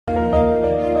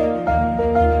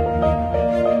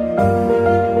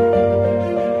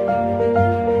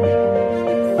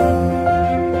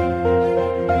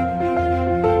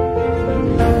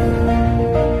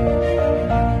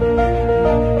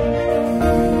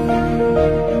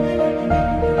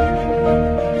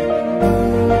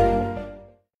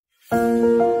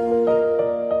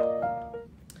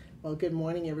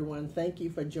thank you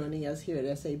for joining us here at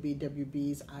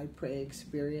SABWB's IPray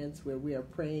Experience, where we are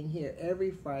praying here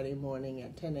every Friday morning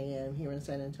at 10 a.m. here in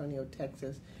San Antonio,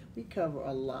 Texas. We cover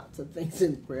a lot of things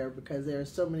in prayer because there are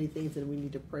so many things that we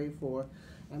need to pray for.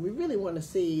 And we really want to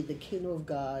see the kingdom of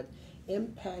God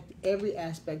impact every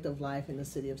aspect of life in the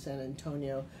city of San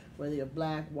Antonio, whether you're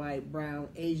black, white, brown,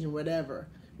 Asian, whatever.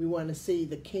 We want to see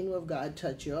the kingdom of God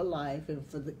touch your life, and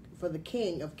for the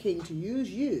King of Kings to use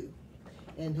you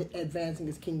in advancing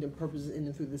his kingdom purposes in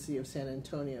and through the city of San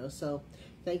Antonio. So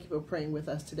thank you for praying with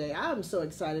us today. I'm so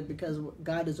excited because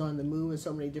God is on the move in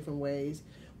so many different ways.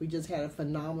 We just had a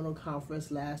phenomenal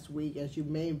conference last week, as you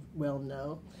may well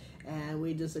know, and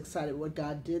we're just excited what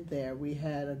God did there. We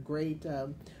had a great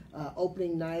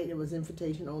opening night. It was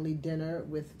invitation-only dinner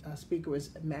with speaker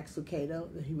was Max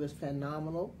Lucado. He was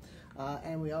phenomenal.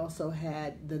 And we also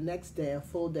had the next day a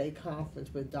full-day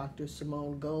conference with Dr.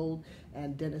 Simone Gold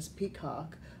and Dennis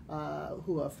Peacock,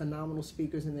 who are phenomenal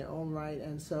speakers in their own right.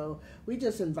 And so we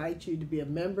just invite you to be a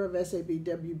member of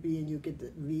SABWB, and you get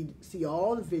to see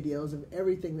all the videos of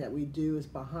everything that we do. Is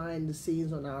behind the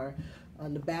scenes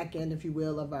on the back end, if you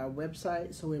will, of our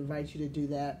website. So we invite you to do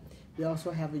that. We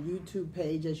also have a YouTube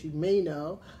page, as you may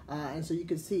know, and so you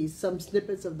can see some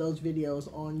snippets of those videos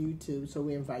on YouTube. So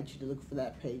we invite you to look for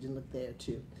that page and look there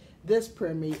too. This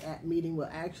prayer meeting will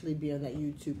actually be on that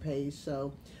YouTube page.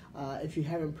 So if you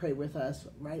haven't prayed with us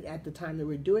right at the time that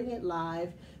we're doing it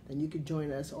live, then you can join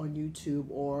us on YouTube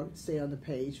or stay on the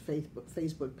page,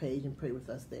 Facebook page, and pray with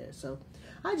us there. So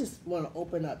I just want to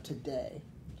open up today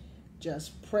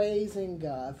just praising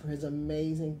God for his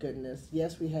amazing goodness.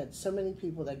 Yes, we had so many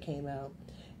people that came out,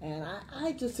 and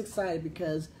I just excited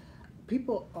because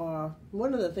people are,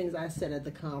 one of the things I said at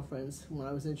the conference when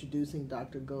I was introducing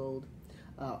Dr. Gold,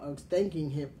 I was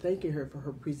thanking her for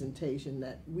her presentation,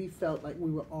 that we felt like we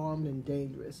were armed and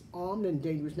dangerous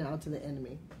now to the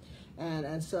enemy.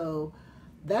 And so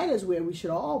that is where we should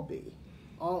all be.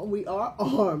 We are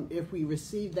armed if we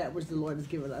receive that which the Lord has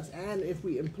given us, and if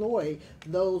we employ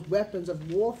those weapons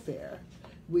of warfare,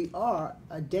 we are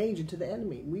a danger to the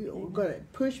enemy. We are going to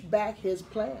push back his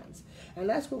plans, and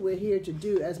that's what we're here to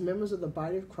do as members of the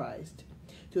body of Christ,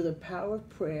 through the power of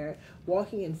prayer,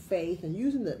 walking in faith, and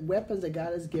using the weapons that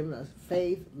God has given us: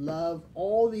 faith, love,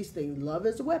 all these things. Love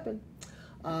is a weapon.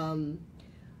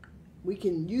 We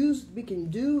can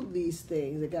do these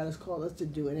things that God has called us to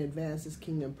do and advance his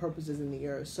kingdom purposes in the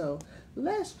earth. So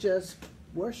let's just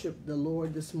worship the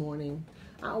Lord this morning.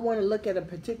 I want to look at a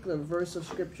particular verse of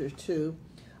scripture too.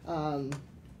 I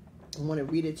want to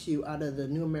read it to you out of the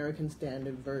New American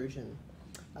Standard Version.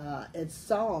 It's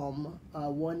Psalm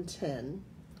 110,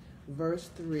 verse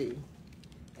 3.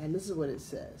 And this is what it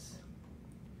says: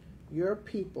 your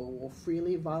people will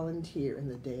freely volunteer in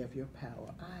the day of your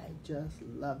power. I just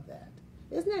love that.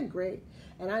 Isn't that great?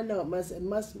 And I know it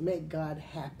must make God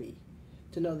happy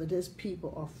to know that his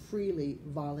people are freely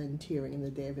volunteering in the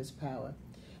day of his power.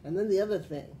 And then the other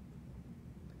thing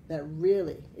that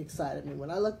really excited me,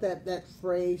 when I looked at that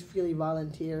phrase, freely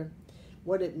volunteer,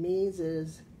 what it means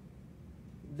is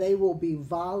they will be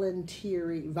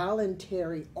voluntary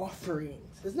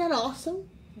offerings. Isn't that awesome?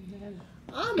 Amen.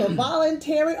 I'm a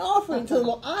voluntary offering to the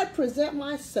Lord. I present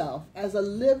myself as a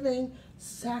living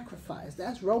sacrifice.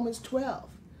 That's Romans 12.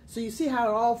 So you see how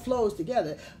it all flows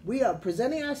together. We are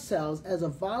presenting ourselves as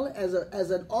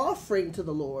an offering to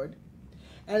the Lord,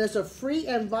 and it's a free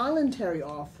and voluntary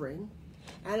offering,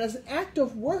 and it's an act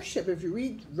of worship. If you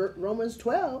read Romans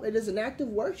 12, it is an act of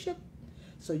worship.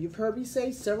 So you've heard me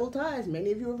say several times,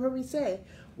 many of you have heard me say,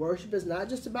 worship is not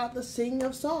just about the singing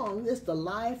of songs, it's the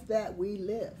life that we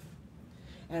live.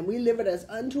 And we live it as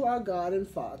unto our God and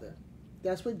Father.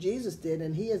 That's what Jesus did,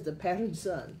 and he is the pattern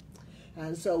son.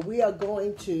 And so we are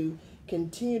going to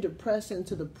continue to press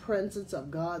into the presence of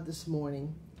God this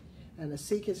morning and to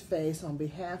seek his face on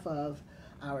behalf of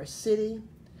our city.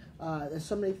 There's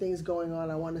so many things going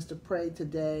on. I want us to pray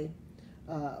today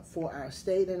for our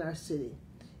state and our city.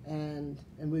 And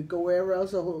we go wherever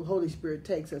else the Holy Spirit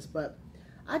takes us. But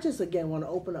I just, again, want to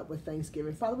open up with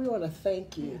thanksgiving. Father, we want to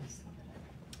thank you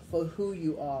for who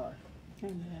you are.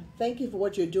 Amen. Thank you for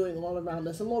what you're doing all around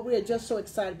us. And Lord, we are just so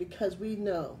excited because we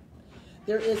know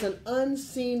there is an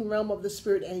unseen realm of the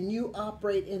Spirit, and you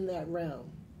operate in that realm.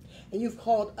 And you've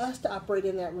called us to operate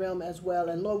in that realm as well.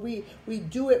 And Lord, we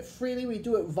do it freely, we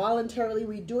do it voluntarily,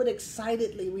 we do it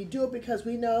excitedly. We do it because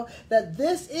we know that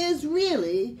this is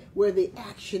really where the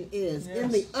action is, in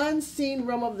the unseen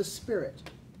realm of the Spirit.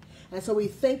 And so we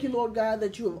thank you, Lord God,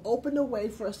 that you have opened a way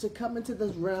for us to come into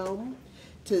this realm,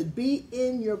 to be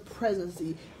in your presence,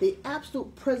 the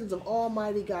absolute presence of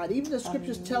Almighty God. Even the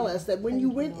scriptures tell us that when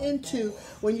you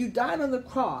died on the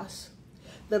cross,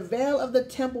 the veil of the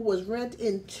temple was rent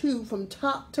in two from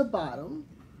top to bottom,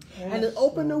 and it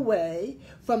opened a way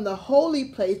from the holy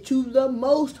place to the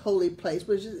most holy place,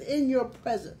 which is in your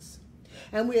presence.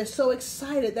 And we are so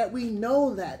excited that we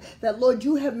know that Lord,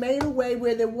 you have made a way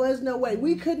where there was no way.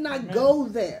 We could not go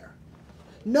there.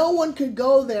 No one could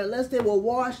go there unless they were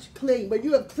washed clean. But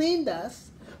you have cleaned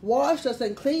us, washed us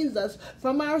and cleansed us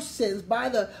from our sins by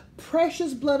the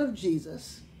precious blood of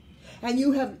Jesus. And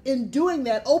you have, in doing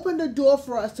that, opened the door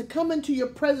for us to come into your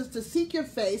presence, to seek your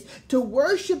face, to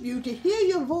worship you, to hear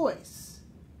your voice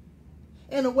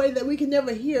in a way that we can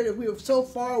never hear if we were so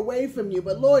far away from you.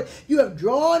 But Lord, you have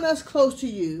drawn us close to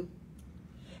you,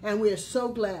 and we are so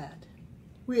glad.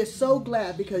 We are so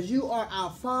glad because you are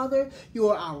our Father, you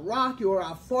are our rock, you are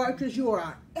our fortress, you are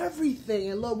our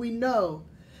everything. And Lord, we know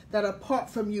that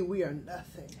apart from you, we are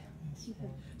nothing.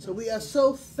 So we are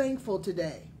so thankful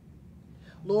today,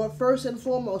 Lord, first and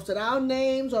foremost, that our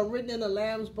names are written in the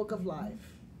Lamb's Book of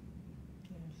Life.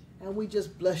 And we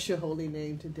just bless your holy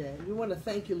name today. We want to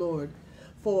thank you, Lord,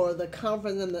 for the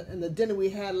conference and the dinner we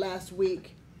had last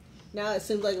week. Now it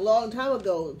seems like a long time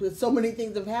ago, with so many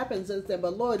things have happened since then.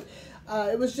 But Lord,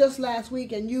 it was just last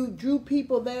week, and you drew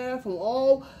people there from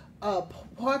all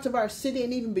parts of our city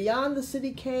and even beyond the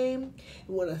city came.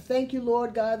 We want to thank you,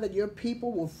 Lord God, that your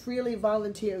people will freely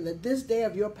volunteer, and that this day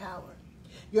of your power,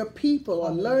 your people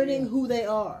are learning who they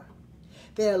are.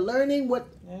 They are learning what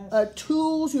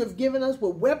tools you have given us,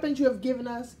 what weapons you have given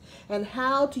us, and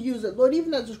how to use it. Lord,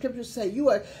 even as the scriptures say, you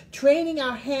are training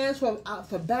our hands for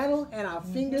battle and our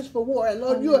fingers for war. And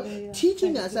Lord, you are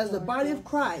teaching us as the body of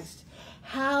Christ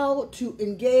how to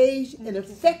engage in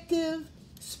effective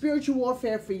spiritual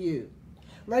warfare for you.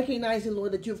 Recognizing,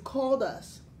 Lord, that you've called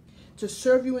us to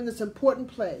serve you in this important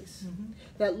place.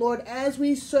 That, Lord, as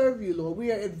we serve you, Lord,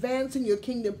 we are advancing your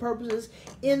kingdom purposes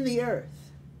in the earth.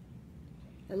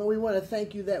 And Lord, we want to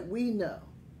thank you that we know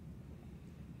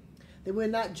that we're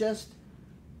not just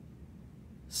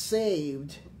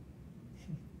saved.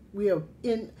 We are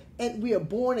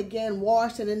born again,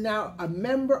 washed, and are now a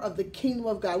member of the kingdom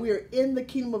of God. We are in the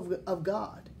kingdom of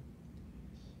God.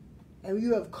 And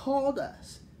you have called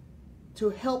us to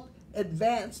help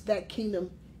advance that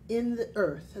kingdom in the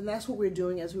earth. And that's what we're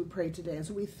doing as we pray today. And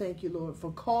so we thank you, Lord,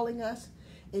 for calling us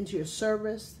into your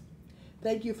service.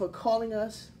 Thank you for calling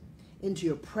us into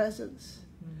your presence.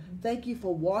 Thank you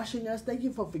for washing us. Thank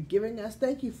you for forgiving us.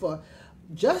 Thank you for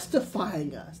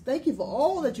justifying us. Thank you for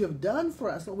all that you have done for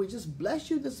us. Lord, we just bless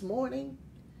you this morning.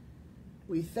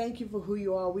 We thank you for who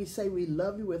you are. We say we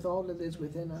love you with all that is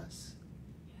within us.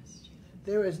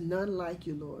 There is none like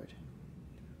you, Lord.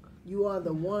 You are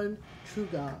the one true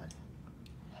God.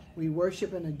 We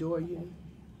worship and adore you.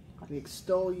 We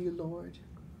extol you, Lord.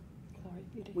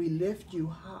 We lift you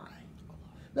high.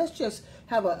 Let's just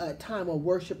have a time of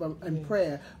worship and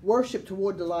prayer. Worship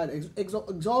toward the Lord,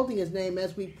 exalting his name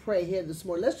as we pray here this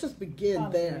morning. Let's just begin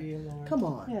there. Come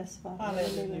on. Yes, Father,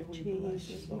 in the name of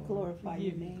Jesus, we glorify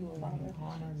your name, Father.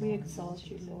 We exalt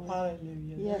you, Lord.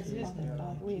 Hallelujah. Yes, Father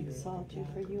God, we exalt you,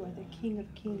 for you are the King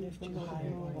of kings, the Lord of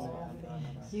lords,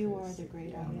 Father. You are the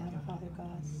great I am, Father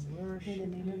God. In the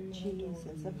name of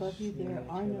Jesus, above you there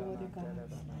are no other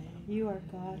gods. You are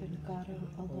God and God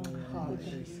alone, Father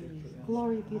God.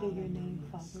 Glory be to your name,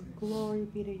 Father. Glory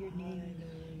be to your name.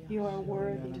 You are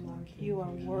worthy, Lord. You are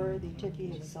worthy to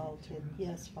be exalted.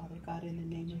 Yes, Father God, in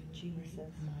the name of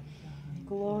Jesus.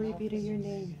 Glory be to your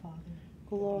name, Father.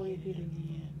 Glory be to your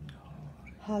name.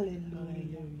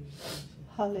 Hallelujah.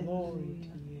 Hallelujah.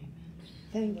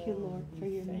 Thank you, Lord, for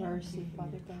your mercy,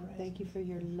 Father God. Thank you for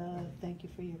your love. Thank you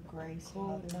for your grace,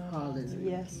 Father.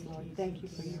 Hallelujah. Yes, Lord. Thank you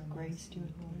for your grace, dear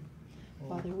Lord.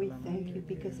 Father, we thank you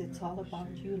because it's all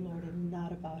about you, Lord, and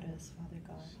not about us, Father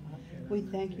God. We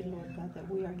thank you, Lord God, that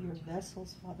we are your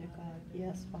vessels, Father God.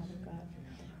 Yes, Father God.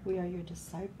 We are your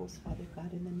disciples, Father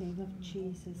God, in the name of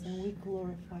Jesus. And we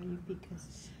glorify you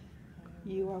because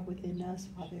you are within us,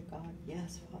 Father God.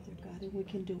 Yes, Father God. And we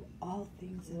can do all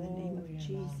things in the name of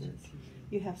Jesus.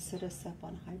 You have set us up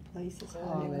on high places,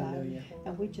 Father God.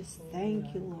 And we just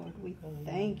thank you, Lord. We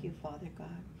thank you, Father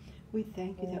God. We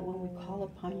thank you that when we call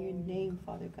upon your name,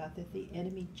 Father God, that the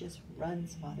enemy just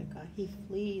runs, Father God. He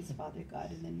flees, Father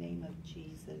God, in the name of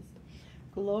Jesus.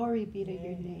 Glory be to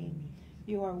your name.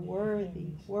 You are worthy,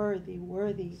 worthy,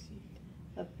 worthy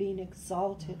of being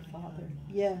exalted, Father.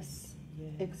 Yes,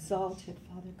 exalted,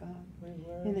 Father God,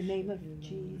 in the name of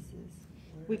Jesus.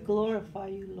 We glorify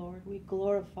you, Lord. We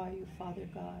glorify you, Father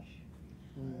God.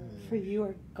 For you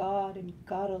are God and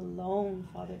God alone,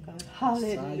 Father God.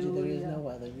 Hallelujah. Beside you there is no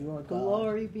other. You are God.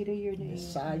 Glory be to your name.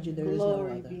 Beside you there is no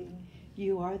other. Be.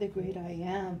 You are the great I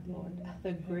am, Lord.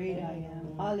 The great I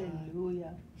am.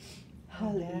 Hallelujah.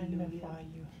 Hallelujah. Magnify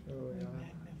you. We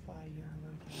magnify you,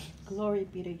 Lord God. Glory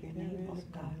be to your name, There Lord is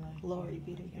God. none like Glory you,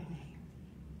 be to Lord your God. name.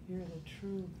 You're the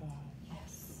true God.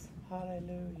 Yes.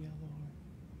 Hallelujah, Lord.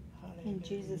 Hallelujah. In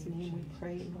Jesus' name we Jesus.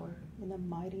 pray, Lord. In the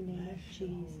mighty name of Bless your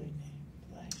holy Jesus. name.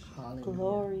 Bless you. Hallelujah.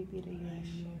 Glory be to your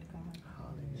name, Lord God.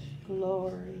 Hallelujah.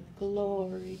 Glory,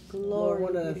 glory, Lord, glory.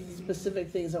 one of be the to your specific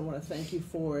things I want to thank you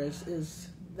for is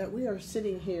that we are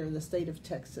sitting here in the state of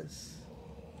Texas.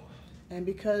 And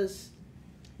because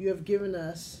you have given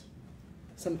us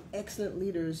some excellent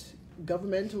leaders,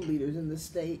 governmental leaders in the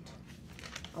state,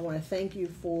 I want to thank you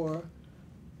for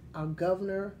our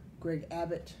governor, Greg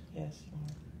Abbott, Yes,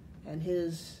 Lord. and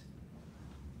his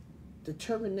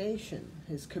determination,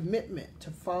 his commitment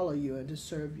to follow you and to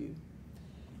serve you.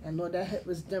 And Lord, that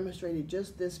was demonstrated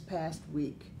just this past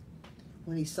week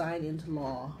when he signed into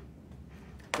law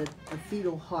the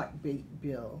fetal heartbeat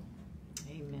bill.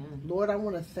 Amen. Lord, I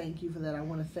want to thank you for that. I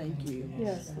want to thank you. name.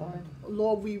 Yes, Lord.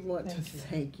 Lord, we want to Thank you.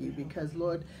 thank you because,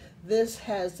 Lord, this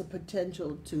has the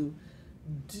potential to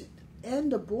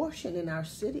end abortion in our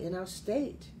city, in our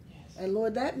state. Yes. And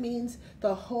Lord, that means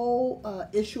the whole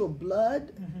issue of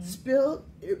blood spilled,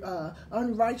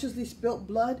 unrighteously spilt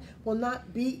blood will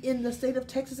not be in the state of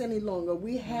Texas any longer.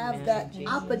 We have Amen, that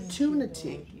Jesus.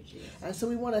 opportunity. Thank you, Jesus. And so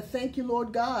we want to thank you,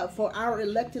 Lord God, for our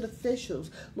elected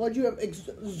officials. Lord, you have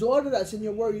exhorted us in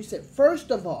your word. You said,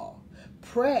 first of all,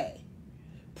 pray.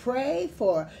 Pray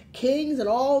for kings and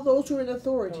all those who are in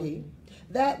authority,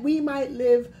 that we might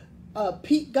live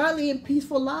godly and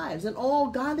peaceful lives in all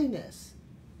godliness.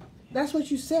 That's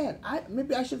what you said.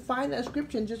 Maybe I should find that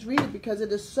scripture and just read it because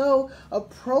it is so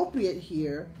appropriate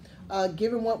here,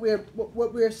 given what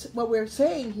we're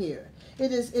saying here.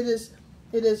 It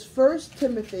is 1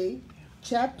 Timothy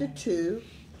chapter 2,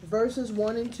 verses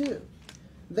 1 and 2.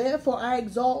 Therefore I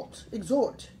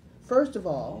exhort, first of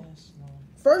all, Yes,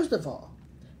 Lord.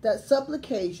 that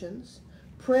supplications,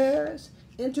 prayers,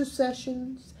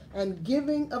 intercessions, and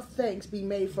giving of thanks be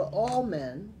made for all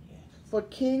men, for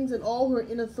kings and all who are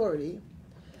in authority,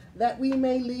 that we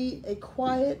may lead a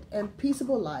quiet and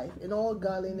peaceable life in all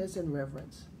godliness and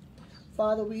reverence.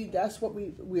 Father, that's what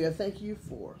we are thanking you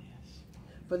for.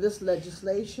 For this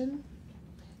legislation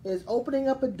is opening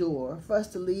up a door for us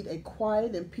to lead a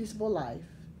quiet and peaceable life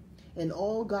in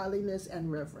all godliness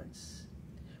and reverence.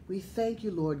 We thank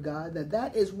you, Lord God,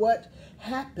 that is what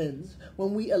happens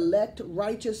when we elect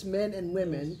righteous men and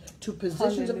women to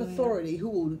positions of Hallelujah. authority who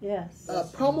will Yes.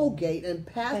 promulgate and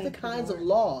pass Thank the you, kinds of Lord.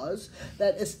 laws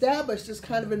that establish this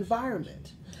kind of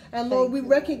environment. And Lord, Thank we you,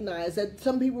 recognize that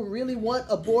some people really want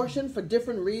abortion for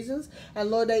different reasons. And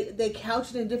Lord, they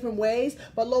couch it in different ways.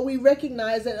 But Lord, we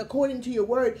recognize that according to your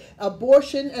word,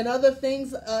 abortion and other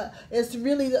things is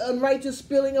really the unrighteous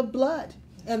spilling of blood.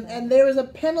 And there is a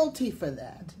penalty for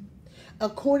that,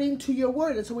 according to your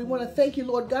word. And so we want to thank you,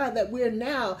 Lord God, that we're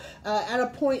now at a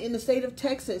point in the state of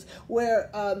Texas where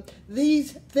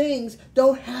these things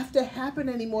don't have to happen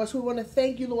anymore. So we want to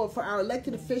thank you, Lord, for our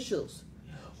elected officials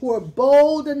who are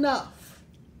bold enough,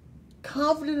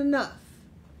 confident enough,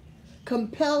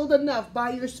 compelled enough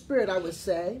by your spirit, I would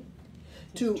say,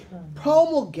 to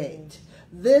promulgate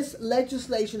this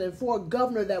legislation and for a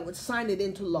governor that would sign it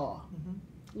into law.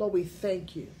 Lord, we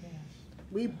thank you.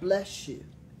 We bless you.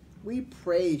 We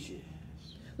praise you.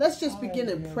 Let's just begin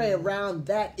and pray around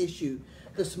that issue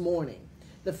this morning.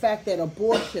 The fact that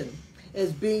abortion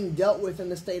is being dealt with in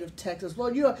the state of Texas.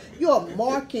 Lord, you are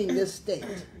marking this state.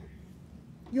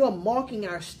 You are marking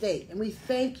our state. And we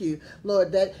thank you,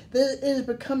 Lord, that it is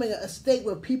becoming a state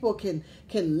where people can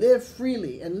live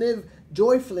freely and live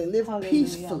joyfully, live Hallelujah.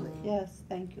 peacefully. Yes,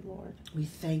 thank you, Lord. We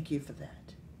thank you for that.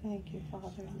 Thank you,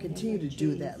 Father. in the Continue name to of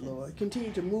do that, Jesus. Lord.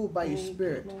 Continue to move by your Thank you,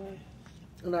 spirit Lord.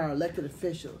 and our elected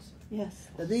officials. Yes.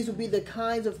 That these will be the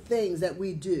kinds of things that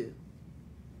we do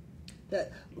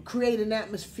that create an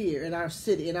atmosphere in our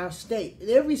city, in our state, in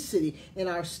every city in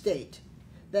our state,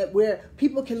 that where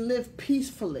people can live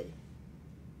peacefully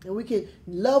and we can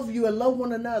love you and love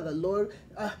one another, Lord.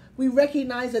 We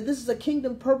recognize that this is a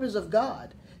kingdom purpose of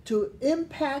God, to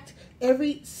impact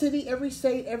every city, every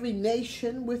state, every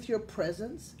nation with your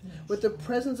presence, with the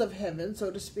presence of heaven,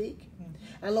 so to speak.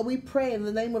 And Lord, we pray in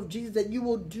the name of Jesus that you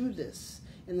will do this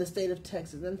in the state of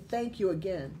Texas. And thank you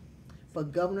again for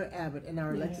Governor Abbott and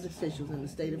our elected officials in the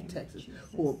state of Texas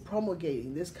who are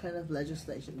promulgating this kind of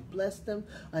legislation. Bless them,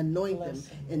 anoint them,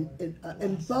 and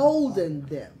embolden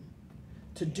them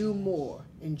to do more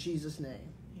in Jesus' name.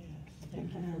 Yes.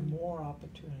 Thank you for more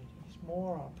opportunities,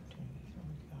 Lord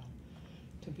God,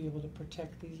 to be able to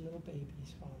protect these little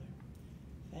babies, Father.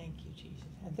 Thank you, Jesus.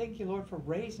 And thank you, Lord, for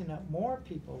raising up more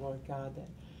people, Lord God,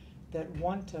 that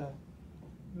want to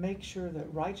make sure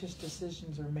that righteous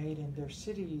decisions are made in their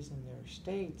cities and their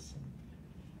states and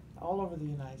all over the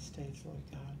United States, Lord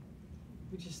God.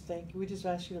 We just thank you. We just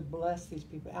ask you to bless these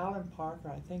people. Alan Parker,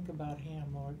 I think about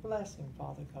him, Lord. Bless him,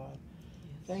 Father God.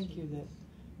 Yes. Thank you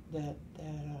that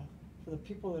for the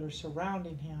people that are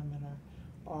surrounding him and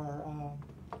are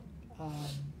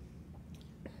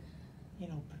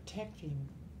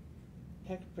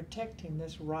protecting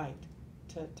this right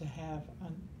to have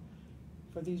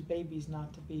for these babies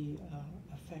not to be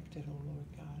affected, oh Lord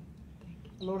God. Thank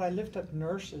you. Lord, I lift up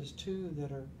nurses too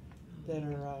that are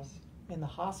in the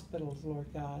hospitals, Lord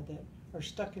God, that are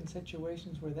stuck in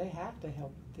situations where they have to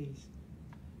help with these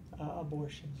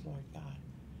abortions, Lord God.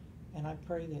 And I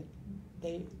pray that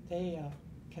they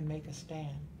can make a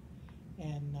stand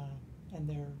and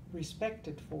they're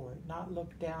respected for it, not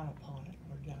looked down upon it,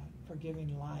 Lord God, for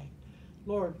giving life.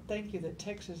 Lord, thank you that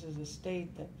Texas is a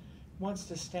state that wants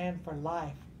to stand for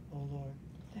life, oh Lord.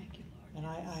 Thank you,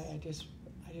 Lord. And I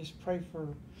just pray for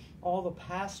all the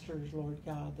pastors, Lord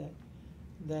God, that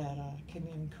can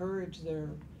encourage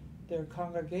their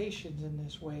congregations in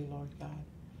this way, Lord God.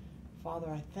 Father,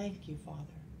 I thank you, Father.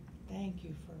 Thank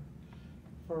you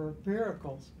for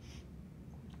miracles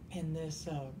in this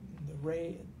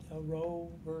the Roe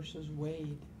versus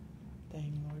Wade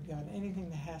thing, Lord God. Anything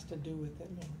that has to do with it,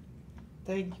 Lord.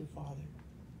 Thank you, Father.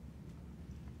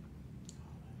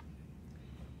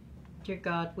 Dear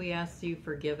God, we ask you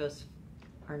forgive us,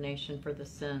 our nation, for the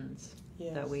sins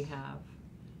that we have,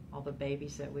 all the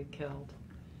babies that we've killed.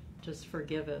 Just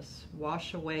forgive us.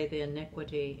 Wash away the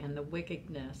iniquity and the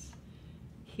wickedness.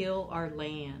 Heal our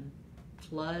land.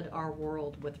 Flood our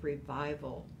world with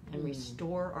revival and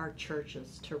restore our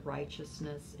churches to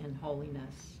righteousness and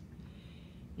holiness.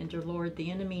 And dear Lord,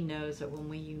 the enemy knows that when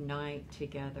we unite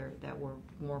together that we're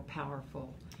more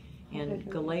powerful. And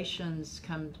Galatians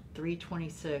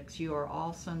 3:26, you are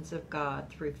all sons of God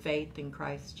through faith in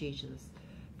Christ Jesus.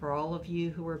 For all of you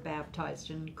who were baptized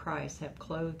in Christ have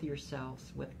clothed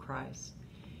yourselves with Christ.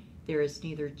 There is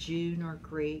neither Jew nor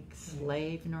Greek,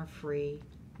 slave nor free,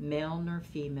 male nor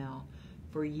female,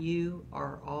 for you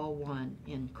are all one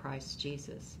in Christ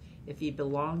Jesus. If you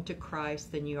belong to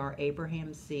Christ, then you are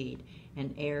Abraham's seed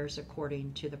and heirs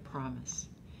according to the promise.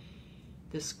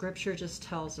 The scripture just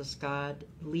tells us, God,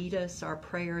 lead us. Our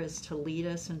prayer is to lead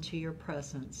us into your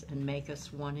presence and make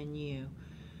us one in you.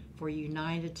 For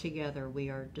united together, we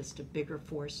are just a bigger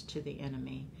force to the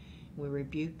enemy. We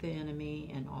rebuke the enemy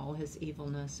and all his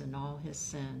evilness and all his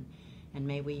sin. And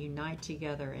may we unite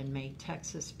together, and may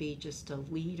Texas be just a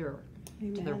leader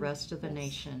to the rest of the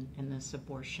nation in this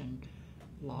abortion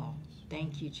law.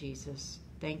 Thank you, Jesus.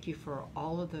 Thank you for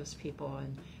all of those people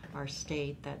in our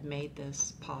state that made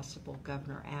this possible.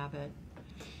 Governor Abbott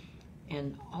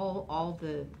and all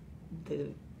the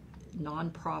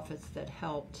nonprofits that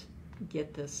helped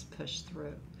get this pushed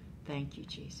through. Thank you,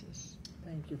 Jesus.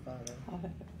 Thank you, Father.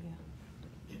 Hallelujah.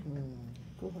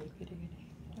 Glory be to your name.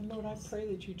 And Lord, I pray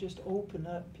that you just open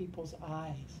up people's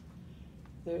eyes.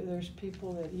 There's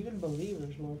people that, even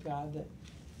believers, Lord God,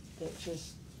 that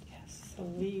just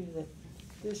believe that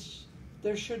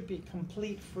there should be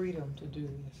complete freedom to do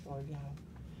this, Lord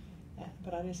God.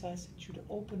 But I just ask that you to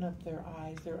open up their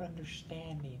eyes, their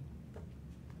understanding,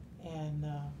 and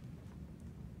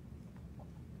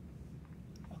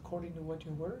according to what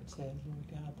your word says, Lord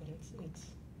God, that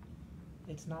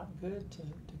it's not good to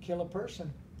kill a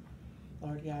person,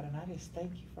 Lord God. And I just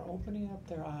thank you for opening up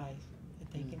their eyes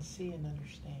that they can see and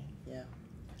understand. Yeah.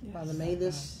 Yes. Father, may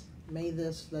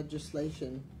this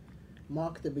legislation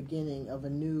mark the beginning of a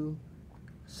new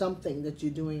something that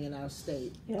you're doing in our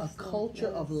state, a culture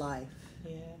of life.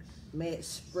 Yes. May it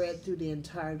spread through the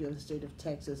entirety of the state of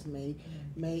Texas. May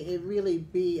it really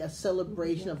be a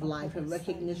celebration of life and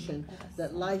recognition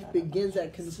that life begins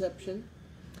at conception.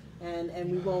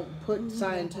 And we won't put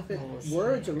scientific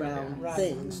words around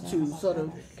things to sort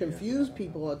of confuse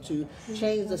people or to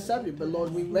change the subject. But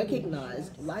Lord, we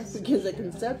recognize life begins at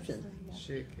conception.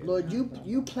 Lord,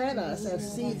 you plant us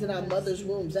as seeds in our mother's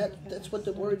wombs. That's what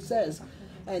the word says.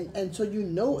 And so you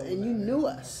know, and you knew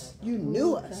us. You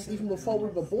knew us even before we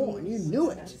were born. You knew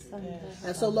it.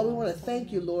 And so, Lord, we want to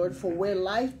thank you, Lord, for where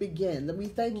life begins. And we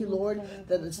thank you, Lord,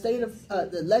 that the state of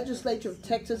the legislature of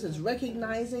Texas is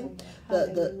recognizing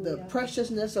the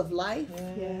preciousness of life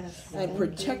and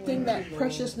protecting that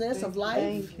preciousness of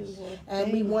life.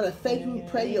 And we want to thank you. We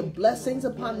pray your blessings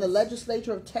upon the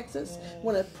legislature of Texas. We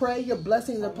want to pray your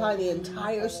blessings upon the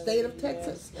entire state of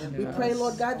Texas. We pray,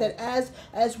 Lord God, that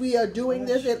as we are doing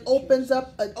this, it opens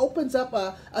up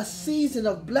a season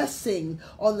of blessing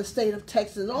on the state of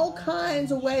Texas in all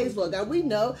kinds of ways, Lord God. We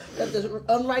know that the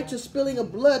unrighteous spilling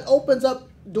of blood opens up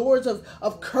doors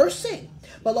of cursing.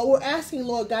 But Lord, we're asking,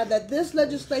 Lord God, that this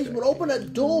legislation would open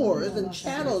up doors and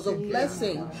channels of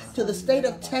blessing to the state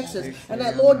of Texas. And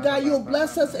that, Lord God, you'll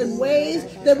bless us in ways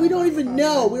that we don't even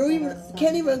know.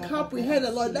 Can't even comprehend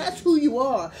it, Lord. That's who you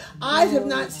are. Eyes have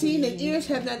not seen and ears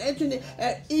have not entered,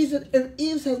 and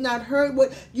ears have not heard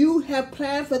what you have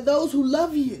planned for those who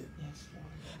love you.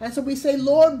 And so we say,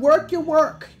 Lord, work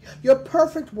your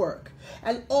perfect work.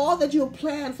 And all that you have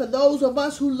planned for those of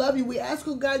us who love you, we ask,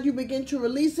 oh God, you begin to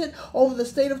release it over the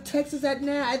state of Texas at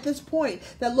this point.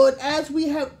 That, Lord, as we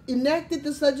have enacted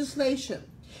this legislation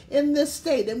in this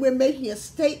state, and we're making a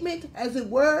statement, as it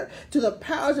were, to the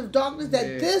powers of darkness,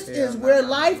 that this is where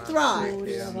life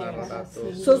thrives.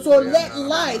 So let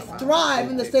life thrive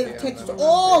in the state of Texas.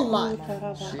 All life.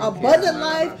 Abundant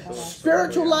life,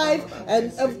 spiritual life,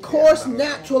 and of course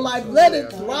natural life. Let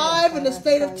it thrive in the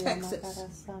state of Texas.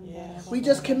 We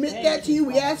just commit that to you.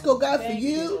 We ask, oh God, for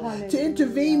you to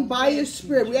intervene by your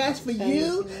Spirit. We ask for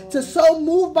you to so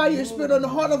move by your Spirit on the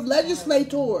heart of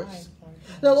legislators.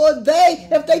 Now, Lord,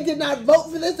 if they did not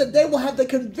vote for this, that they will have the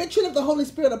conviction of the Holy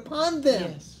Spirit upon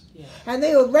them. Yes. And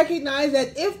they will recognize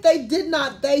that if they did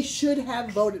not, they should have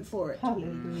voted for it.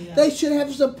 Hallelujah. They should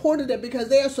have supported it because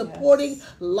they are supporting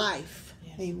life.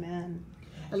 Yes. Amen.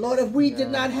 And Lord, if we did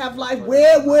not have life,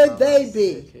 where would they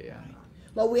be?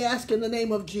 Lord, we ask in the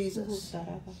name of Jesus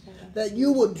that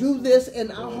you will do this in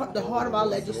the heart of our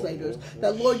legislators.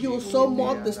 That, Lord, you will so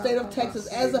mark the state of Texas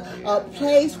as a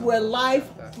place where life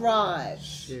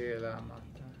thrives.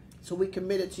 So we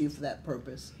commit it to you for that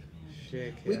purpose.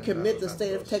 We commit the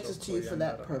state of Texas to you for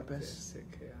that purpose.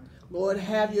 Lord,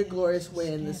 have your glorious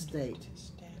way in this state.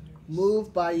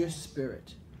 Move by your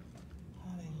Spirit.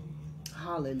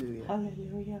 Hallelujah.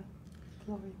 Hallelujah.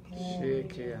 Glory be to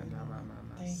you.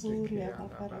 Surya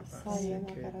Bakarasaya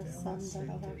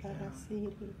Makarasandara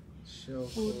Bakarasiri.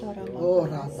 Utara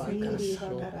Makarasiri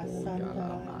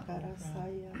Bakarasandara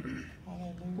Bakarasaya.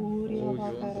 Urya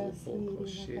Bakarasiri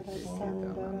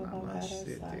Bakarasandara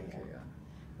Bakarasaya.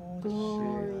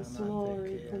 Glory,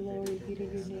 glory, glory be to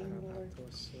your name, Lord.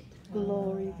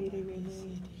 Glory be to your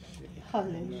name.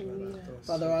 Hallelujah.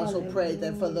 Father, I also pray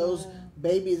that for those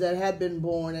babies that have been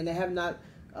born and they have not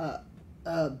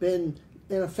been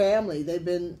in a family, they've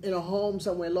been in a home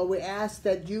somewhere, Lord, we ask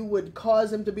that you would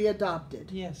cause them to be adopted.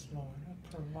 Yes,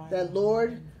 Lord. That,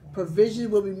 Lord,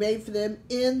 provision will be made for them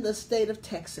in the state of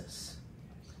Texas.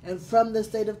 And from the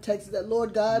state of Texas, that,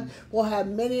 Lord God, will have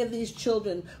many of these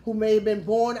children who may have been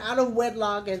born out of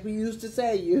wedlock, as we used to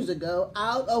say years ago,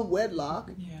 out of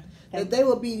wedlock. Yeah. That they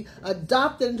will be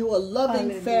adopted into a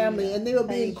loving family, and they will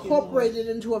be incorporated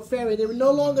into a family. They will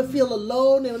no longer feel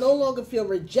alone. They will no longer feel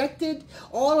rejected.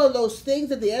 All of those things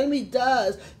that the enemy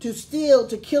does to steal,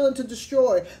 to kill, and to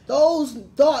destroy. Those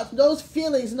thoughts, those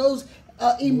feelings, and those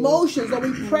emotions, that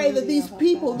we pray that these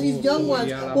people, these young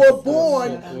ones who are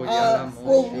born,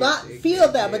 will not feel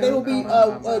that, but they will be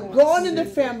drawn into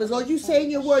families. Lord, you say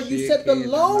in your word, you set the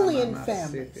lonely in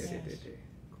families.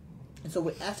 And so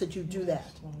we ask that you do that.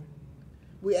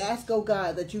 We ask, oh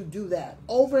God, that you do that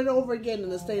over and over again in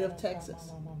the state of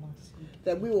Texas.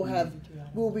 That we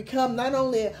will become not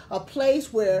only a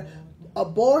place where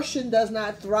abortion does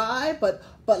not thrive, but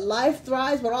life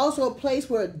thrives, but also a place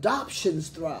where adoptions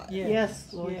thrive.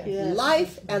 Yes, Lord. Yes.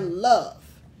 Life and love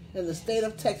in the state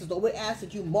of Texas. Lord, we ask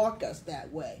that you mark us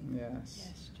that way. Yes.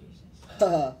 Yes,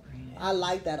 Jesus. I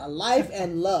like that. A life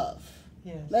and love.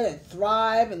 Yes. Let it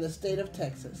thrive in the state of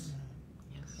Texas.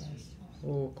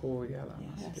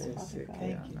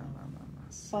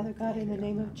 Father God, in the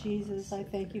name of Jesus, I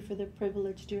thank you for the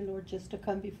privilege, dear Lord, just to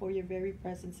come before your very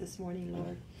presence this morning,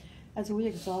 Lord, as we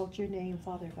exalt your name,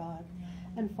 Father God.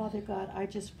 And Father God, I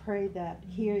just pray that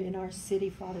here in our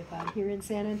city, Father God, here in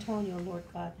San Antonio, Lord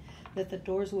God, that the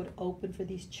doors would open for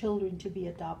these children to be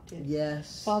adopted.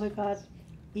 Yes. Father God,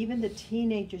 even the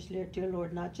teenagers, dear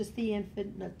Lord, not just the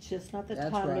infant, not the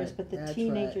toddlers, but the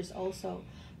teenagers also.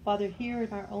 Father, here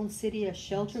in our own city, a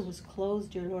shelter was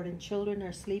closed, dear Lord, and children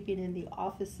are sleeping in the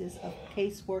offices of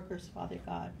caseworkers, Father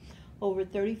God. Over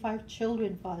 35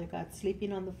 children, Father God,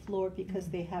 sleeping on the floor because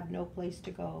they have no place to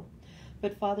go.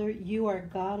 But Father, you are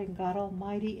God and God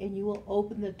Almighty, and you will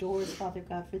open the doors, Father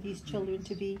God, for these children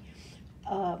to be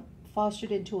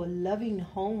fostered into a loving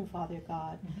home, Father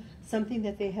God, something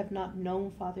that they have not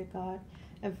known, Father God.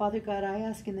 And Father God, I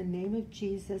ask in the name of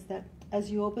Jesus that as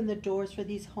you open the doors for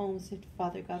these homes,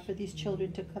 Father God, for these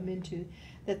children to come into,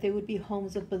 that they would be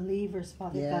homes of believers,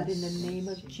 Father God, in the name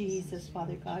of Jesus,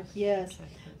 Father God. Yes,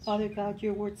 Father God,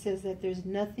 your word says that there's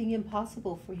nothing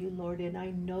impossible for you, Lord, and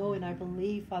I know and I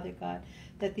believe, Father God,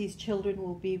 that these children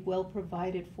will be well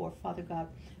provided for, Father God,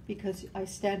 because I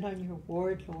stand on your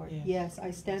word, Lord. Yes, I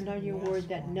stand on your word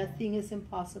that nothing is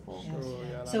impossible.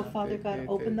 So, Father God,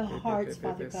 open the hearts,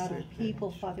 Father God, of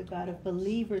people, Father God, of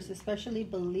believers, especially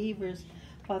believers,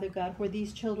 Father God, where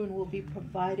these children will be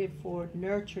provided for,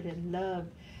 nurtured and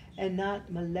loved, and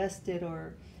not molested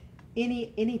or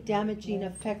any damaging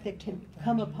effect that can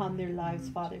come upon their lives,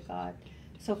 Father God.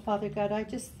 So, Father God, I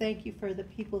just thank you for the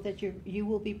people that you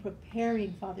will be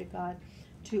preparing, Father God,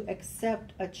 to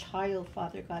accept a child,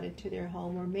 Father God, into their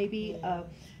home, or maybe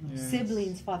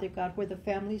siblings, Father God, where the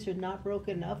families are not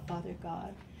broken up, Father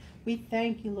God. We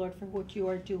thank you, Lord, for what you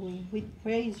are doing. We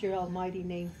praise your almighty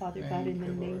name, Father God, in the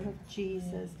name of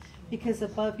Jesus, because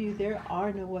above you there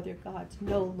are no other gods.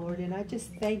 No, Lord, and I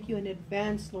just thank you in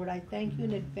advance, Lord. I thank you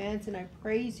in advance, and I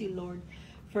praise you, Lord,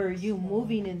 for you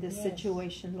moving in this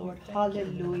situation, Lord.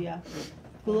 Hallelujah.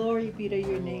 Glory be to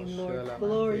your name, Lord.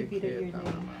 Glory be to your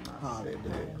name.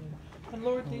 Hallelujah. And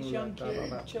Lord, these young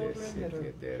children that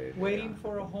are waiting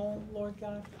for a home, Lord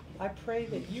God, I pray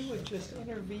that you would just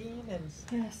intervene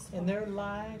in their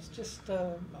lives, just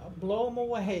blow them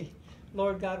away,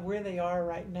 Lord God, where they are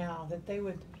right now, that they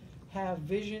would have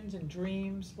visions and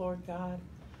dreams, Lord God,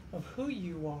 of who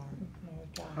you are, Lord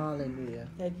God. Hallelujah.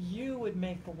 That you would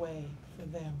make a way for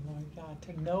them, Lord God,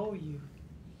 to know you.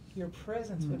 Your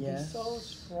presence would be so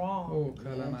strong.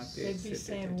 They'd be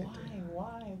saying,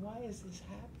 why is this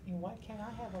happening? Why can't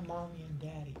I have a mommy and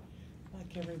daddy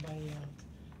like everybody else?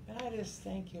 And I just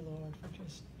thank you, Lord, for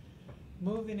just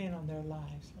moving in on their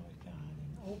lives, Lord God,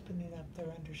 and opening up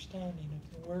their understanding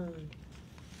of the word.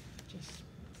 Just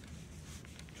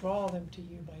draw them to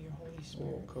you by your Holy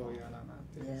Spirit.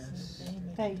 Yes.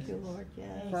 Thank you, Lord.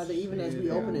 Yes. Father, even as we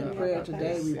open in prayer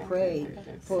today, we pray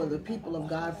for the people of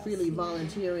God freely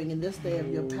volunteering in this day of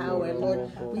your power. And Lord,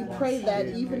 we pray that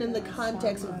even in the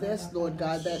context of this, Lord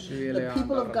God, that the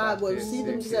people of God will see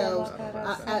themselves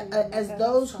as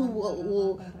those who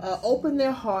will open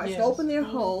their hearts, open their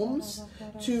homes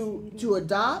to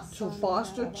adopt, to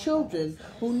foster children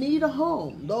who need a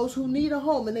home, those who need a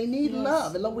home and they need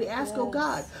love. And Lord, we ask, oh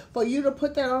God, for you to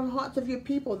put that on the hearts of your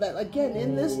people, that again,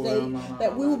 in this state,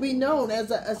 that we will be known as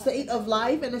a state of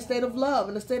life and a state of love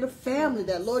and a state of family,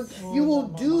 that Lord, you will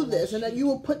do this, and that you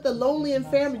will put the lonely in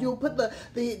families, you will put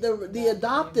the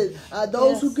adopted,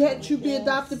 those who can't be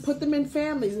adopted, put them in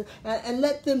families, and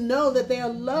let them know that they are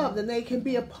loved and they can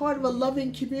be a part of a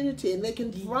loving community and they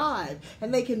can thrive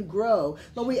and they can grow.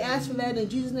 Lord, we ask for that in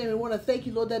Jesus' name. We want to thank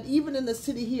you, Lord, that even in the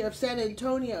city here of San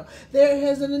Antonio, there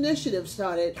has an initiative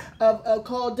started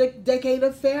called Decade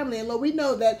of Family. And Lord, we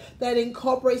know that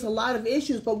incorporates a lot of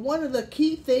issues, but one of the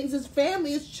key things is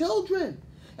family, is children.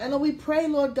 And Lord, we pray,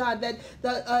 Lord God,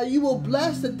 that you will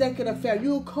bless the decade of family.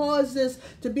 You will cause this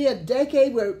to be a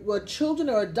decade where children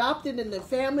are adopted in their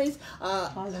families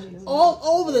all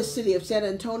over the city of San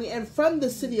Antonio. And from the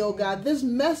city, oh God, this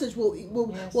message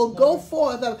will go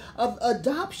forth of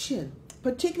adoption,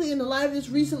 particularly in the light of this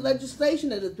recent legislation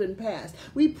that has been passed.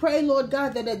 We pray, Lord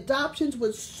God, that adoptions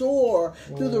would soar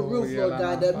through the roof, Lord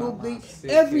God, that we'll be,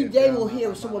 every day we'll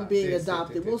hear of someone being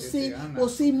adopted. We'll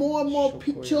see more and more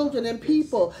children and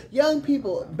people, young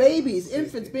people, babies,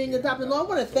 infants being adopted. Lord, I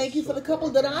want to thank you for the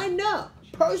couple that I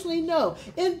personally know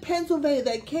in Pennsylvania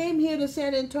that came here to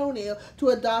San Antonio to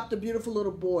adopt a beautiful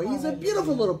little boy. He's a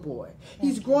beautiful little boy.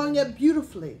 He's growing up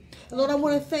beautifully. And Lord, I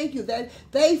want to thank you that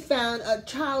they found a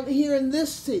child here in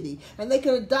this city and they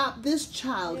could adopt this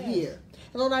child here.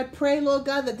 And Lord, I pray, Lord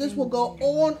God, that this will go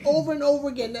on over and over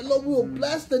again. That, Lord, we will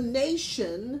bless the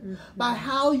nation by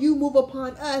how you move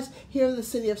upon us here in the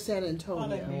city of San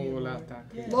Antonio.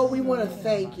 Lord, we want to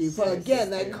thank you for, again,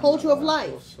 that culture of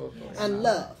life and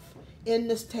love in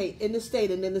the state and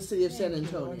in the city of San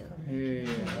Antonio.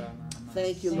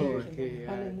 Thank you, Lord.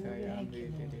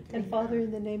 And Father,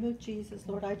 in the name of Jesus,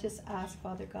 Lord, I just ask,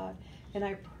 Father God, and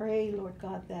I pray, Lord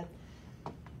God,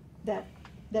 that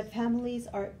families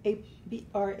are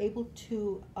able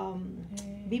to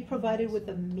be provided with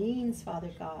the means, Father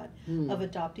God, of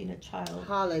adopting a child.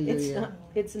 Hallelujah.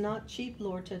 It's not cheap,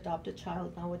 Lord, to adopt a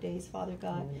child nowadays, Father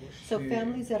God. So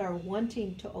families that are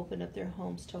wanting to open up their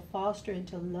homes to foster and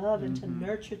to love and to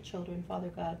nurture children, Father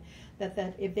God,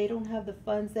 that if they don't have the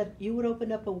funds, that you would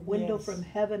open up a window Yes. from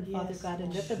heaven, Father Yes, God,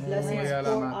 and Lord. let the blessings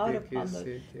pour out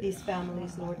upon these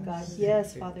families, Lord God.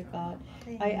 Yes, Father God.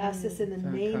 I ask this in the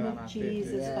name of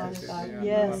Jesus, Yes. Father God.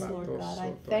 Yes, Lord God.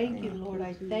 I thank you, Lord.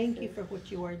 I thank you for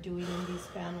what you are doing in these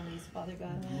families, Father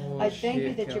God. I thank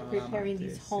you that you're preparing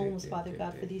these homes, Father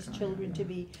God, for these children to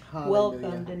be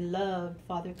welcomed and loved,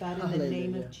 Father God, in the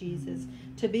name of Jesus.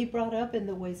 To be brought up in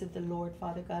the ways of the Lord,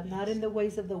 Father God. Not in the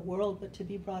ways of the world, but to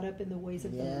be brought up in the ways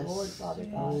of the Lord, Father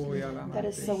God. That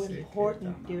is so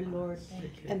important, dear Lord.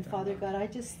 And Father God, I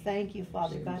just thank you,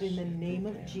 Father God, in the name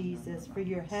of Jesus, for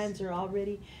your hands are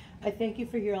already, I thank you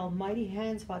for your almighty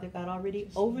hands, Father God, already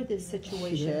over this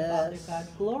situation, Father God.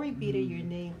 Glory be to your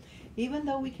name. Even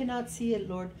though we cannot see it,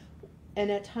 Lord, and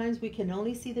at times we can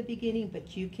only see the beginning,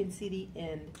 but you can see the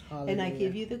end. Hallelujah. And I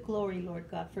give you the glory, Lord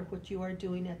God, for what you are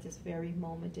doing at this very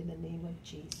moment in the name of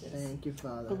Jesus. Thank you,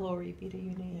 Father. Glory be to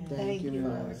your name. Thank you, Lord.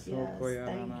 Lord. Yes,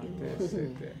 thank you,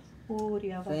 Lord.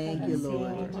 Thank you,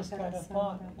 Lord. I just got a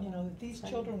thought, that these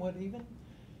children would even,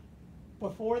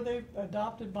 before they're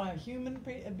adopted by a human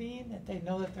being, that they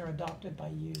know that they're adopted by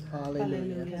you.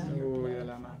 Hallelujah.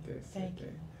 Thank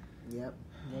you. Yep.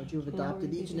 Lord, you've adopted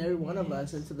Glory each be and to every your one of name.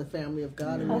 us into the family of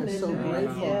God, and we are so Hallelujah.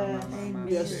 grateful. Yes.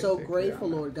 We are so grateful,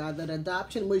 Lord God, that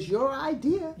adoption was your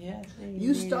idea. Yes.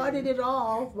 You started it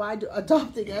all by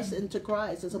adopting us into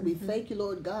Christ. And so we thank you,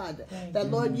 Lord God, that,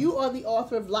 Lord, you are the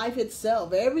author of life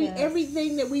itself.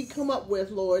 Everything that we come up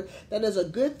with, Lord, that is a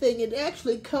good thing, it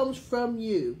actually comes from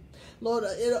you. Lord,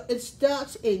 it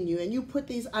starts in you, and you put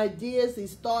these ideas,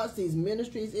 these thoughts, these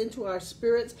ministries into our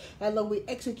spirits, and Lord, we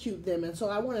execute them. And so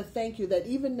I want to thank you that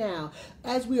even now,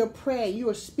 as we are praying, you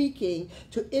are speaking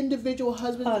to individual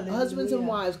husbands and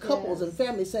wives, couples and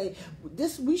families, saying,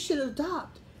 "This we should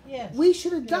adopt." Yes. We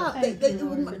should adopt. Yes.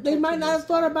 They might not have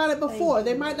thought about it before.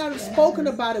 They might not have spoken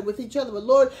about it with each other. But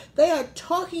Lord, they are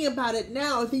talking about it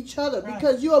now with each other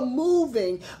because you are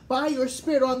moving by your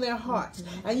Spirit on their hearts.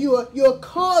 And you're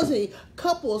causing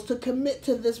couples to commit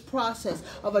to this process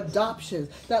of adoption.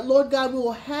 That, Lord God, we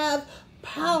will have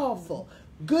powerful,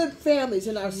 good families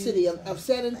in our city of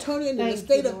San Antonio and in the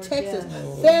state of Texas.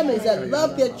 Families that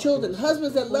love their children,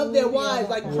 husbands that love their wives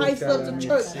like Christ loves the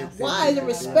church, wives that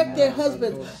respect their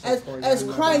husbands as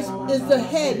Christ is the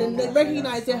head, and they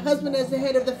recognize their husband as the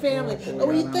head of the family. And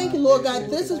we thank you, Lord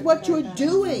God, this is what you're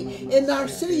doing in our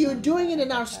city. You're doing it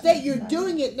in our state. You're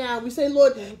doing it now. We say,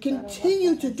 Lord,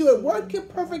 continue to do it. Work your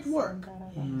perfect work.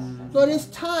 Lord, it's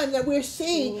time that we're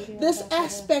seeing this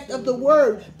aspect of the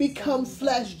Word become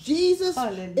flesh. Jesus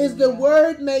is the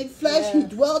Word made flesh. He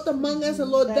dwelt among us. And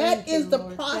Lord, that is the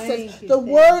process. The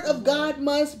Word of God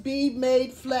must be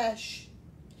made flesh.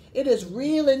 It is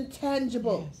real and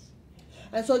tangible.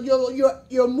 And so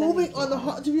you're moving on the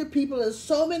hearts of your people in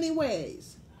so many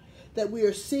ways that we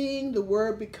are seeing the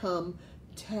Word become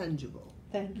tangible.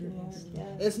 Thank you, Lord. Yes.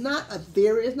 It's not a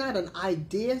theory. It's not an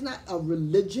idea. It's not a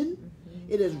religion.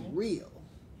 It is real.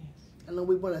 And Lord,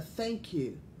 we want to thank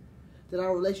you that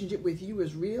our relationship with you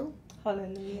is real.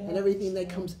 Hallelujah. And everything that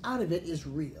comes out of it is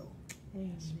real.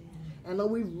 Yes. And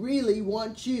Lord, we really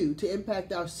want you to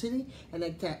impact our city and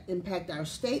impact our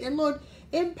state. And Lord,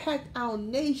 impact our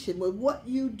nation with what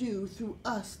you do through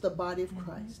us, the body of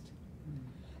Christ.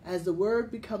 As the Word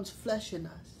becomes flesh in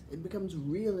us, it becomes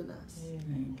real in us.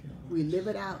 Thank you. We live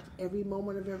it out every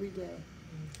moment of every day.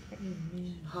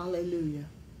 Hallelujah.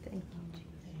 Thank you.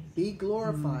 Be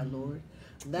glorified, Lord.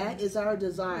 That is our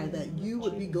desire, that you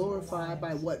would be glorified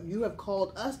by what you have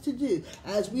called us to do.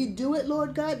 As we do it,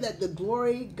 Lord God, that the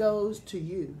glory goes to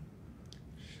you.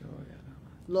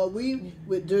 Lord, we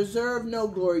deserve no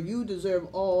glory. You deserve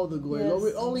all the glory. Lord,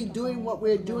 we're only doing what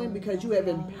we're doing because you have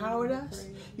empowered us.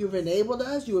 You've enabled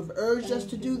us. You have urged us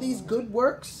to do these good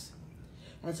works.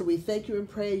 And so we thank you and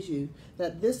praise you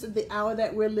that this is the hour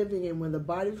that we're living in when the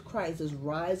body of Christ is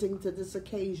rising to this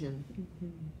occasion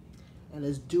and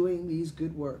is doing these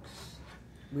good works.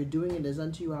 We're doing it as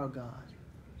unto you, our God.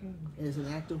 It is an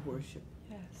act of worship.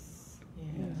 Yes.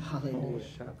 Hallelujah.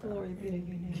 Glory be to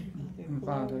your name,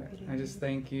 Father, I just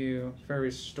thank you for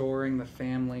restoring the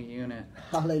family unit.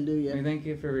 Hallelujah. We thank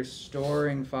you for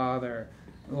restoring, Father,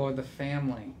 Lord, the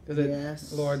family.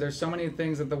 Yes. Lord, there's so many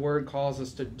things that the Word calls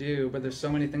us to do, but there's so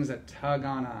many things that tug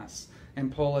on us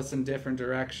and pull us in different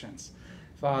directions,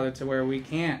 Father, to where we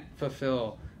can't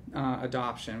fulfill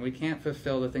adoption. We can't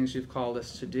fulfill the things you've called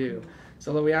us to do.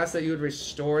 So, Lord, we ask that you would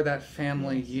restore that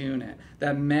family unit,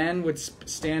 that men would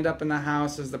stand up in the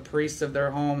house as the priests of their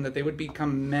home, that they would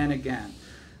become men again,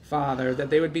 Father,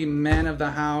 that they would be men of the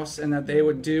house and that they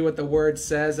would do what the Word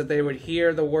says, that they would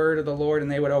hear the word of the Lord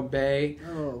and they would obey.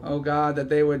 Oh God, that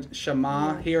they would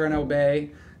shema, hear and obey,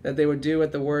 that they would do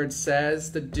what the word says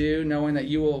to do, knowing that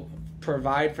you will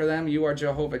provide for them. You are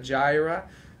Jehovah Jireh.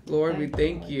 Lord, we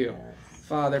thank you,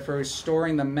 Father, for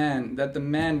restoring the men, that the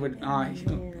men would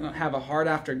have a heart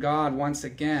after God once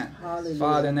again, Hallelujah.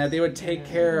 Father, and that they would take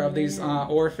care of these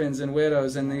orphans and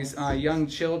widows and these young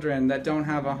children that don't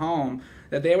have a home,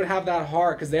 that they would have that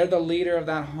heart because they're the leader of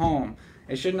that home.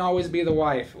 It shouldn't always be the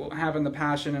wife having the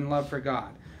passion and love for God.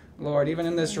 Lord, even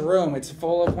in this room, it's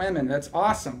full of women. That's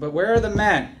awesome. But where are the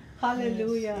men?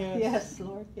 Hallelujah. Yes,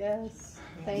 Lord. Yes.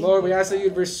 Thank Lord, we you, ask that you'd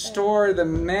Father. restore the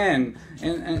men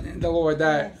and the Lord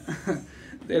that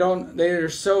they're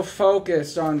so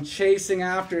focused on chasing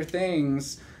after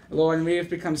things, Lord, and we have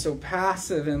become so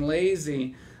passive and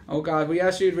lazy. Oh God, we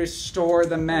ask you to restore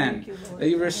the men. That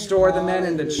you restore the men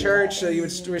in the church, that you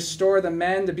would restore the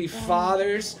men to be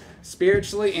fathers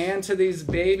spiritually and to these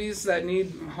babies that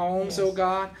need homes, oh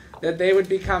God, that they would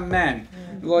become men.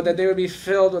 Lord, that they would be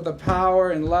filled with the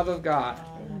power and love of God.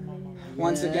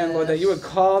 Once again, Lord, that you would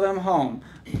call them home,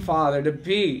 Father, to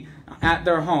be at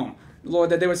their home. Lord,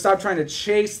 that they would stop trying to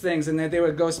chase things and that they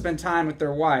would go spend time with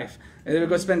their wife. That they would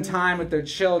go spend time with their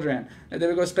children. That they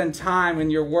would go spend time in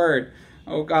your word.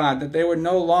 Oh God, that they would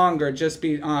no longer just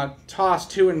be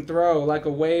tossed to and fro like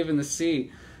a wave in the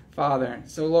sea, Father.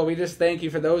 So Lord, we just thank you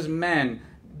for those men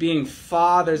being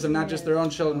fathers of not just their own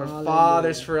children, but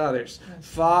fathers for others.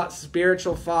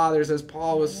 Spiritual fathers, as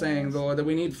Paul was saying, Lord, that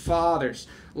we need fathers.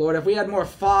 Lord, if we had more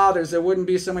fathers, there wouldn't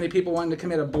be so many people wanting to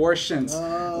commit abortions.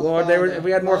 Lord, if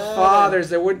we had more fathers,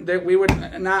 we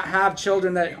would not have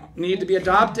children that need to be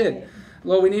adopted.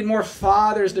 Lord, we need more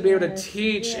fathers to be able to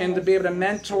teach and to be able to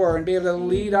mentor and be able to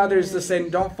lead others to say,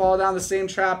 don't fall down the same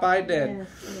trap I did.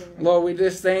 Lord, we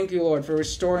just thank you, Lord, for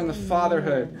restoring the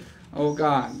fatherhood. Oh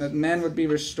God, that men would be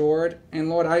restored. And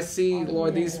Lord, I see,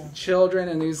 Lord, these children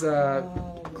in these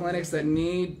clinics that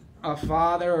need a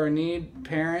father or need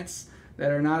parents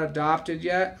that are not adopted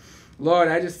yet. Lord,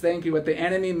 I just thank you what the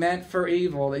enemy meant for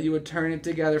evil, that you would turn it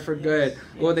together for good.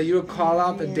 Lord, that you would call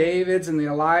out the Davids and the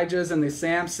Elijahs and the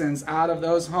Samsons out of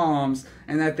those homes,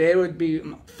 and that they would be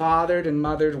fathered and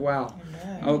mothered well.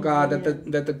 Oh God, that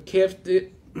the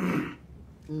gifting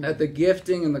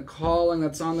and the calling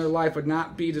that's on their life would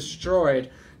not be destroyed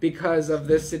because of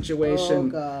this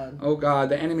situation. Oh God,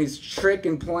 the enemy's trick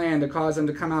and plan to cause them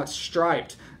to come out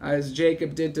striped, as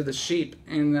Jacob did to the sheep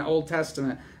in the Old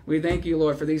Testament. We thank you,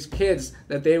 Lord, for these kids,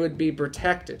 that they would be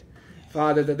protected,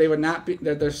 Father, that they would not be,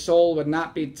 that their soul would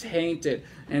not be tainted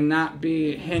and not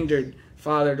be hindered,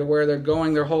 Father, to where they're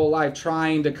going their whole life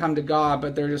trying to come to God,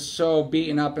 but they're just so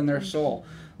beaten up in their soul.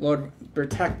 Lord,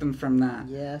 protect them from that.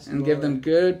 Yes, and Lord. Give them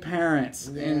good parents.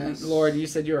 Yes. And Lord, you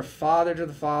said you're a father to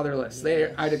the fatherless.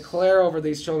 Yes. I declare over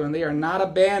these children, they are not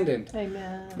abandoned.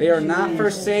 Amen. They are not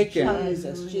forsaken.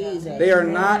 Jesus. They are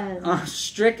not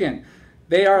stricken.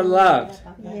 They are loved.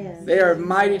 Yes. They are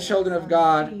mighty children of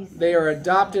God. They are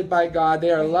adopted by God.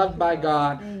 They are loved by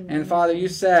God. And Father, you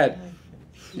said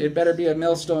it better be a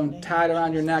millstone tied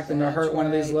around your neck than to hurt one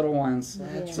of these little ones.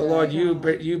 So Lord,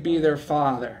 you be their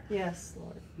father. Yes, Lord.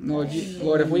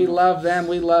 Lord, if we love them,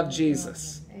 we love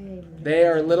Jesus. They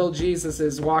are little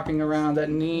Jesuses walking around that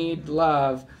need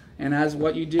love. And as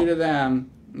what you do to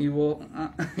them, you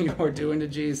are doing to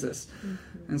Jesus.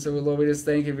 And so, Lord, we just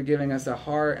thank you for giving us a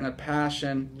heart and a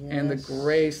passion and the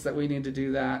grace that we need to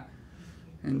do that.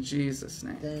 In Jesus'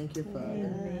 name. Thank you, Father.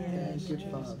 Amen. Thank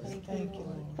you, Father. Thank you.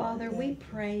 Father, we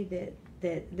pray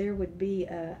that there would be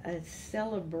a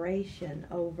celebration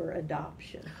over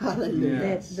adoption. Hallelujah.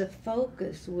 That the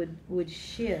focus would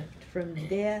shift from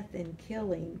death and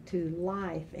killing to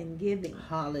life and giving.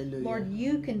 Hallelujah. Lord,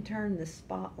 you can turn the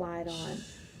spotlight on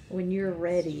when you're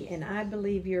ready, and I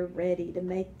believe you're ready to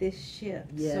make this shift.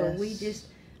 Yes. So we just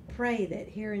pray that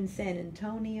here in San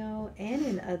Antonio and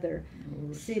in other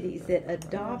cities that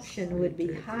adoption would be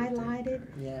highlighted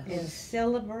and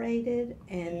celebrated,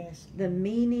 and the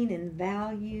meaning and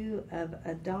value of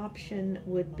adoption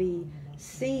would be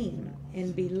seen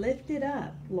and be lifted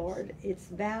up, Lord. Its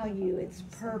value, its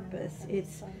purpose,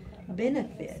 its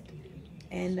benefit.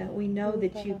 And we know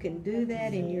that you can do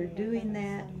that, and you're doing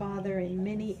that, Father, in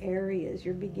many areas.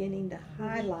 You're beginning to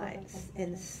highlight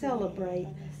and celebrate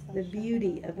the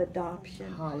beauty of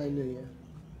adoption. Hallelujah.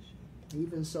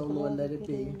 Even so, Lord, let it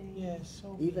be. Yes.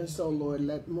 Even so, Lord,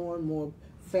 let more and more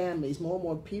families, more and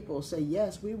more people say,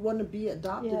 yes, we want to be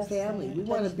adopted family. We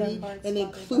want to be an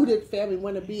included family. We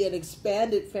want to be an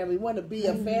expanded family. We want to be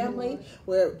a family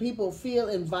where people feel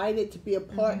invited to be a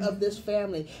part of this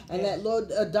family. And that,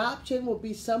 Lord, adoption will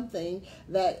be something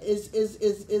that is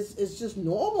just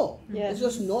normal. It's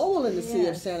just normal in the city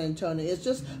of San Antonio. It's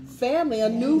just family, a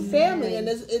new family, and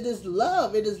it is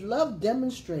love. It is love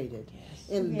demonstrated.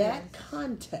 in that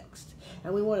context.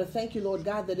 And we want to thank you, Lord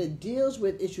God, that it deals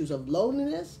with issues of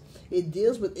loneliness. It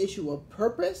deals with issue of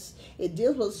purpose. It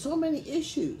deals with so many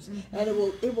issues, and it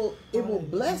will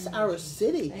bless our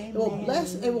city. It will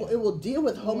bless. It will deal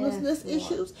with homelessness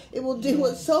issues. It will deal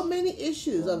with so many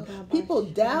issues of people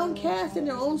downcast in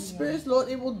their own spirits. Lord,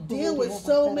 it will deal with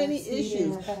so many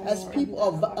issues as people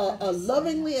are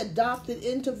lovingly adopted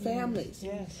into families.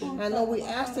 And Lord, we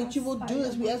ask that you will do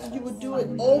this. We ask that you will do it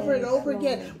over and over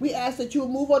again. We ask that you will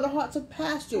move on the hearts of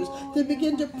pastors to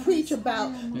begin to preach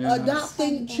about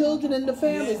adopting children in the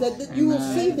families, that you will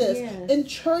see this in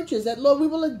churches, that Lord, we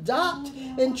will adopt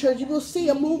in church. You will see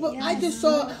a move of, I just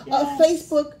saw a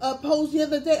Facebook post the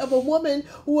other day of a woman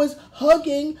who was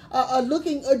hugging,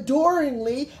 looking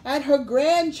adoringly at her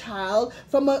grandchild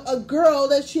from a girl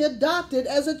that she adopted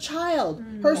as a child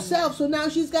herself. So now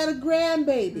she's got a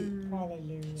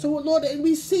grandbaby. So Lord, and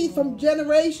we see from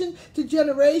generation to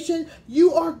generation,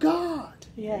 you are God.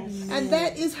 Yes. And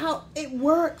that is how it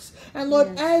works. And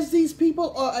Lord, as these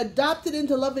people are adopted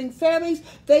into loving families,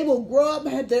 they will grow up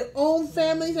and have their own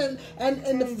families, and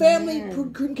the family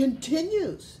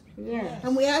continues. Yes.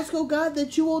 And we ask, oh God,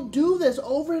 that you will do this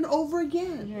over and over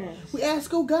again. Yes. We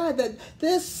ask, oh God, that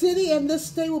this city and this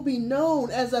state will be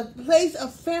known as a place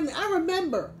of family. I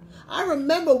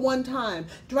remember one time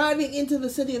driving into the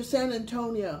city of San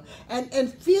Antonio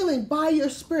and feeling by your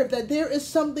spirit that there is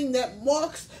something that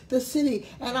marks the city,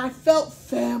 and I felt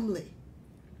family.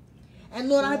 And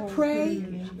Lord, I pray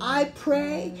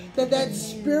that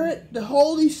spirit, the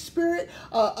Holy Spirit,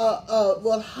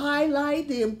 will highlight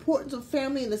the importance of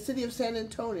family in the city of San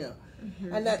Antonio.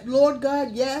 And that, Lord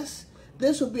God, yes,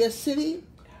 this will be a city.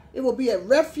 It will be a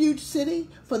refuge city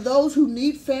for those who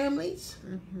need families.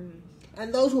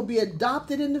 And those will be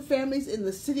adopted into families in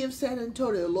the city of San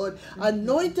Antonio. Lord,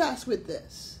 anoint us with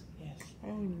this.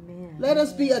 Amen. Let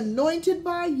us be anointed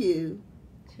by you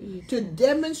to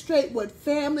demonstrate what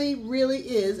family really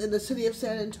is in the city of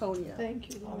San Antonio.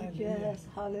 Thank you, Lord. Yes.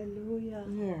 Hallelujah.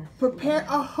 Yes. Prepare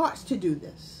our hearts to do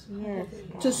this, Yes.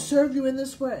 to serve you in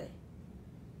this way.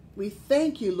 We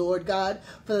thank you, Lord God,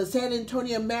 for the San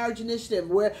Antonio Marriage Initiative,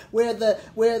 where the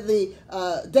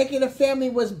Decade of Family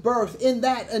was birthed in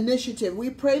that initiative.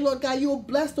 We pray, Lord God, you will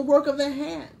bless the work of their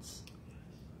hands.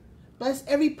 Bless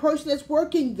every person that's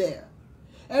working there.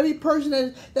 Every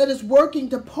person that is working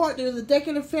to partner in the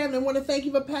Decade of Family. I want to thank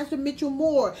you for Pastor Mitchell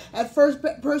Moore at First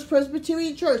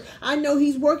Presbyterian Church. I know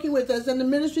he's working with us in the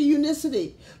ministry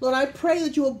Unicity. Lord, I pray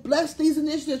that you will bless these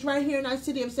initiatives right here in our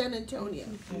city of San Antonio.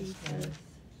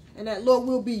 And that, Lord,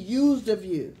 will be used of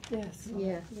you. Yes.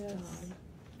 Yes. Yes.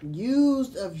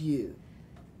 Used of you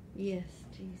Yes,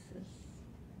 Jesus.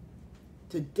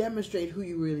 to demonstrate who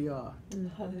you really are.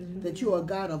 Hallelujah. That you are a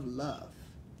God of love.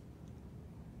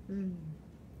 Mm.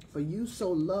 For you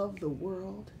so loved the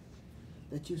world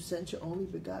that you sent your only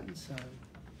begotten Son.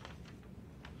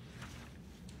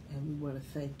 And we want to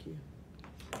thank you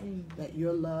that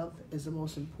your love is the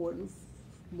most important,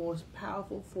 most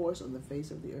powerful force on the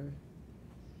face of the earth.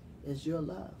 Is your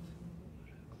love.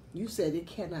 You said it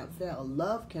cannot fail.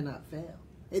 Love cannot fail.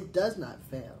 It does not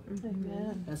fail.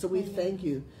 Amen. And so we thank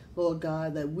you, Lord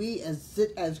God, that we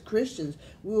as Christians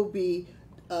will be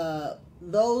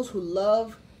those who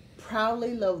love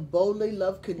proudly, love boldly,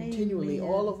 love continually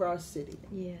all over our city.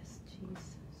 Yes,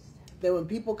 Jesus. That when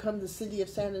people come to the city of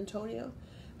San Antonio,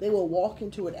 they will walk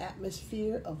into an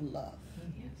atmosphere of love.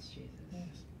 Yes,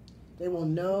 Jesus. They will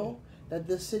know that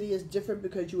this city is different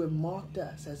because you have marked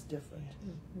us as different.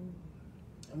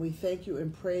 And we thank you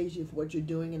and praise you for what you're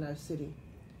doing in our city.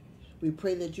 We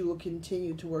pray that you will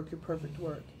continue to work your perfect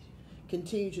work.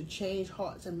 Continue to change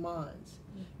hearts and minds.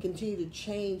 Continue to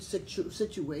change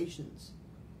situations.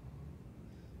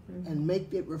 And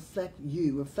make it reflect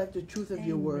you, reflect the truth of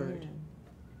your word.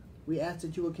 We ask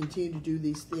that you will continue to do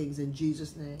these things in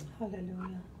Jesus' name.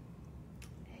 Hallelujah.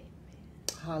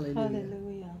 Hallelujah.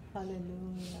 Hallelujah.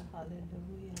 Hallelujah.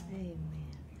 Hallelujah. Amen.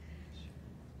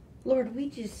 Lord, we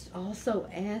just also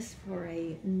ask for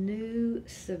a new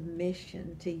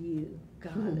submission to you,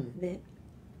 God, that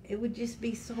it would just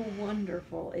be so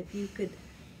wonderful if you could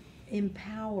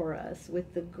empower us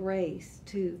with the grace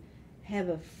to have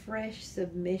a fresh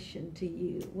submission to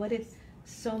you. What if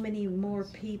so many more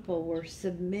people were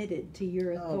submitted to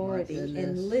your authority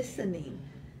and listening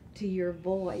to your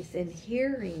voice and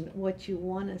hearing what you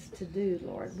want us to do,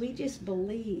 Lord? We just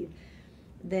believe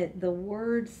that the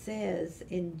word says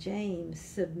in James,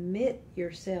 submit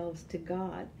yourselves to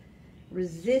God.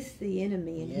 Resist the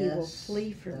enemy and he will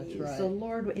flee from you. Right. So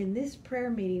Lord, in this prayer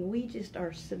meeting, we just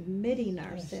are submitting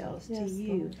ourselves to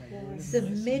you,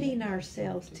 submitting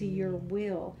ourselves to your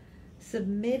will,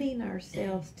 submitting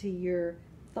ourselves to your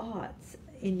thoughts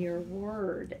in your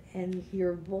word and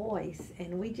your voice.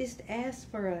 And we just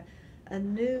ask for a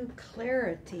new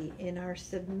clarity in our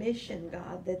submission,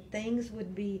 God, that things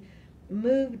would be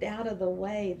moved out of the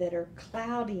way that are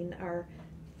clouding our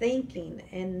thinking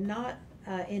and not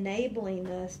enabling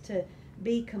us to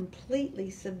be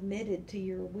completely submitted to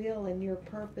your will and your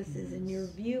purposes and your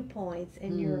viewpoints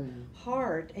and your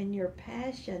heart and your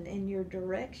passion and your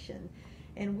direction.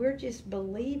 And we're just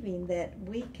believing that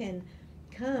we can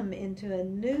come into a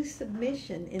new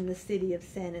submission in the city of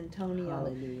San Antonio,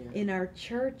 Hallelujah. in our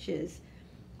churches,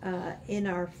 in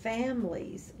our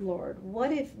families, Lord.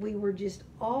 What if we were just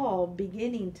all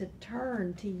beginning to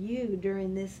turn to you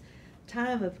during this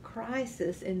time of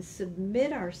crisis and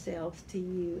submit ourselves to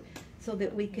you so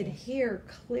that we could hear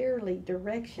clearly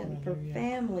direction for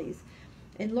families.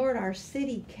 And Lord, our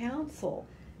city council,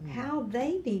 how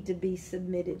they need to be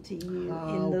submitted to you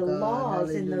in the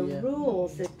laws and the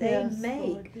rules that they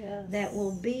make, that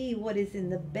will be what is in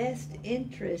the best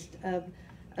interest of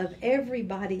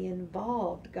everybody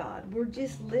involved, God. We're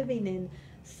just living in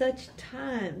such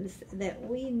times that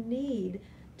we need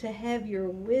to have your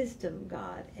wisdom,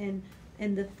 God.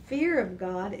 And the fear of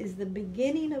God is the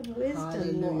beginning of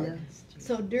wisdom, Lord.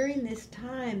 So during this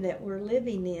time that we're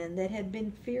living in that have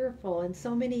been fearful and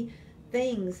so many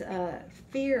things,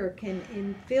 fear can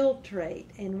infiltrate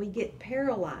and we get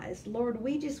paralyzed. Lord,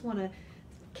 we just want to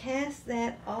cast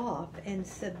that off and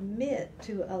submit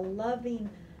to a loving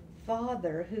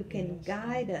Father who can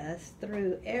guide us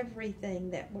through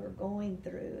everything that we're going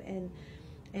through and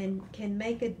can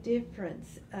make a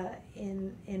difference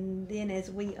and then as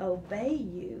we obey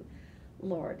you,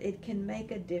 Lord, it can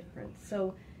make a difference.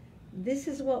 So this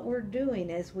is what we're doing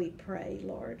as we pray,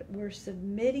 Lord. We're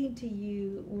submitting to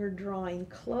you. We're drawing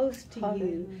close to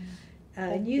you.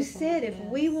 And you said if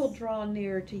we will draw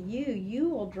near to you, you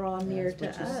will draw near to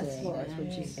us, Lord.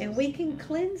 And we can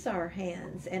cleanse our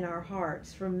hands and our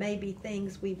hearts from maybe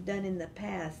things we've done in the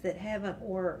past that haven't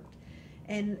worked.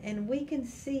 And we can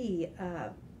see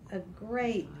a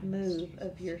great move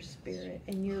of your Spirit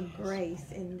and your grace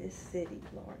in this city,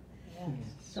 Lord.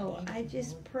 So I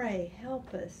just pray,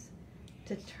 help us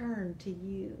to turn to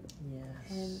you.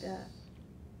 And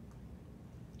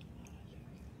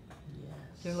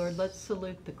dear Lord, let's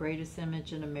salute the greatest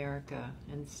image in America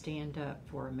and stand up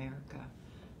for America.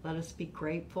 Let us be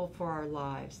grateful for our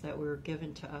lives that were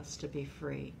given to us to be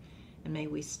free. And may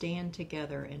we stand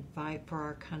together and fight for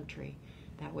our country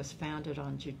that was founded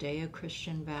on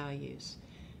Judeo-Christian values.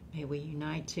 May we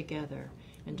unite together.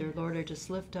 And dear Lord, I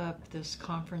just lift up this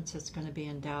conference that's going to be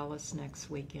in Dallas next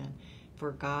weekend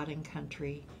for God and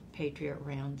Country Patriot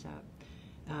Roundup.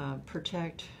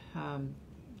 Protect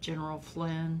General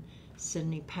Flynn,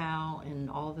 Sidney Powell, and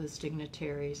all those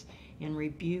dignitaries, and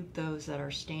rebuke those that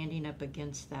are standing up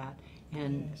against that.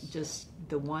 And just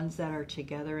the ones that are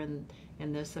together in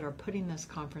this, that are putting this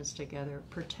conference together,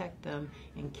 protect them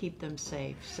and keep them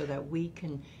safe so that we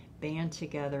can band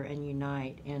together and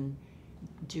unite and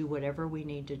do whatever we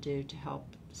need to do to help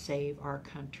save our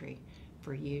country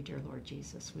for you, dear Lord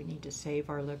Jesus. We need to save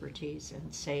our liberties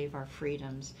and save our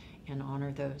freedoms and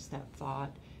honor those that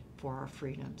fought for our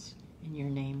freedoms. In your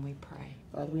name we pray.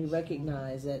 Father, we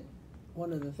recognize that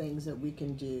one of the things that we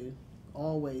can do,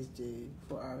 always do,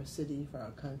 for our city, for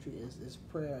our country is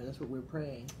prayer. That's what we're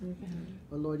praying.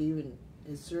 But Lord, even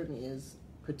it certainly is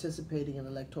participating in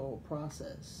the electoral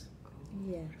process.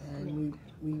 And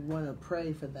we want to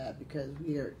pray for that because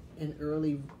we are in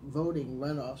early voting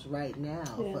runoffs right now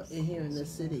here in this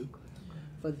city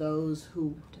for those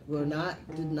who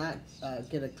did not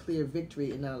get a clear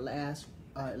victory in our last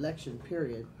election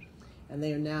period, and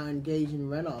they are now engaged in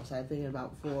runoffs. I think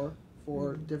about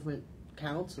four different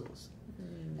councils.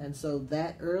 And so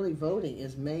that early voting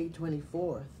is May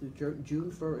 24th through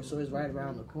June 1st, so it's right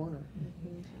around the corner.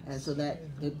 And so that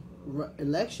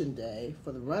election day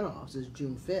for the runoffs is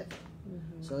June 5th.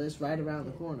 So it's right around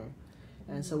the corner.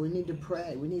 And so we need to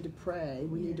pray. We need to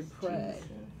pray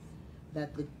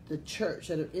that the church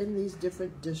that are in these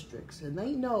different districts, and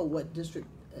they know what district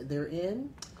they're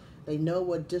in, they know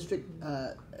what district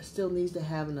still needs to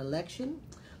have an election.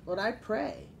 Lord, I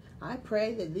pray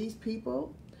that these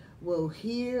people will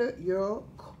hear your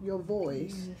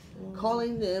voice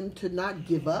calling them to not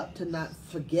give up, to not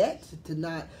forget, to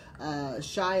not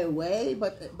shy away,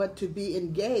 but to be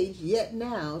engaged yet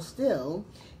now still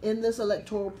in this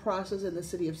electoral process in the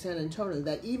city of San Antonio,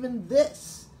 that even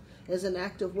this is an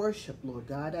act of worship, Lord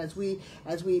God, as we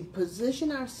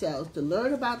position ourselves to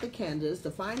learn about the candidates,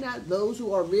 to find out those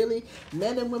who are really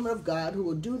men and women of God, who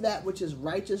will do that which is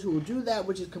righteous, who will do that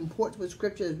which is comports with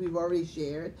Scripture, as we've already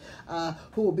shared,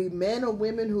 who will be men or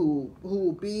women who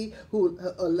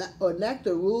enact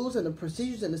the rules and the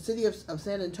procedures in the city of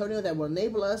San Antonio that will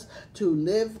enable us to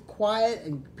live quiet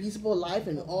and peaceable life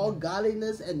in all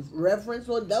godliness and reverence,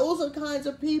 Lord. Those are the kinds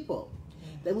of people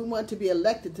that we want to be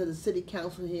elected to the city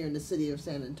council here in the city of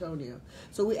San Antonio.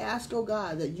 So we ask, oh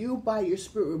God, that you by your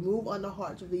Spirit remove on the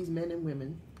hearts of these men and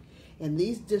women in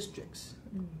these districts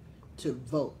to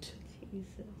vote,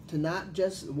 to not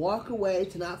just walk away,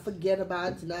 to not forget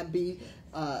about it, to not be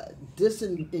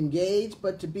disengaged,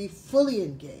 but to be fully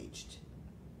engaged.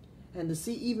 And to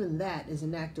see even that is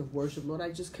an act of worship. Lord, I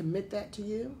just commit that to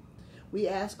you. We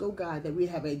ask, oh God, that we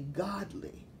have a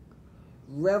godly,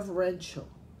 reverential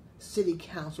city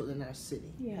council in our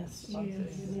city. Yes.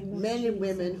 Men and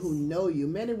women who know you,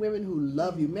 men and women who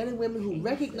love you, men and women who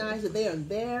recognize that they are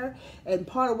there, and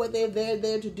part of what they're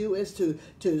there to do is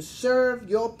to serve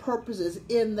your purposes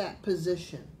in that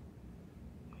position.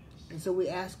 And so we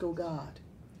ask, oh God,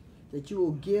 that you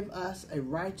will give us a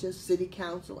righteous city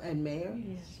council and mayor.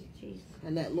 Yes, Jesus.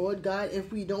 And that, Lord God,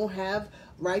 if we don't have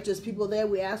righteous people there,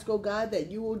 we ask, oh God, that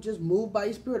you will just move by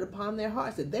your Spirit upon their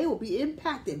hearts, that they will be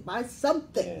impacted by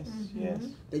something. Yes.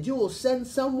 That you will send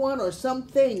someone or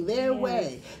something their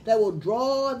way that will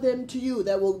draw them to you,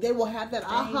 that they will have that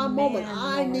aha moment.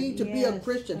 I need to be a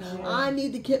Christian. I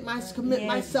need to commit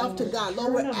myself to God.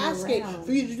 Lord, we're asking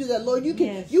for you to do that. Lord,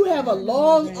 you have a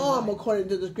long arm according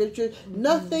to the Scripture.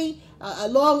 Nothing, a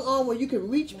long arm where you can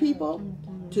reach people,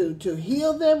 to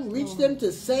heal them, reach them,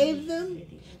 to save them.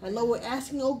 And Lord, we're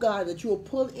asking, oh God, that you will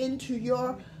pull into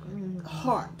your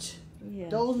heart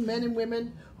those men and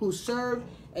women who serve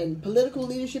in political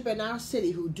leadership in our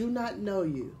city who do not know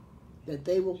you, that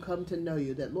they will come to know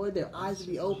you, that, Lord, their eyes will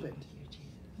be opened.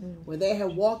 Where they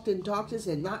have walked in darkness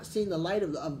and not seen the light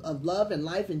of love and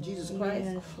life in Jesus Christ,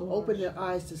 open their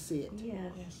eyes to see it.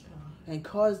 And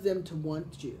cause them to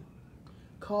want you.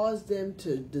 Cause them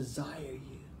to desire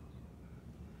you.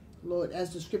 Lord,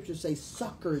 as the Scriptures say,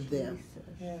 succor them.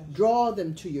 Draw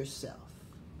them to yourself.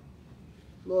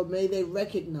 Lord, may they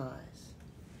recognize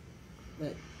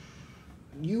that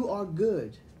you are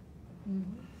good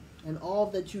and all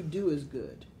that you do is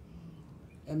good.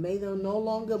 And may they no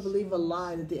longer believe a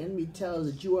lie that the enemy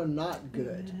tells that you are not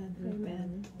good.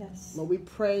 Amen. Yes. Lord, we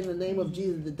pray in the name of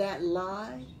Jesus that that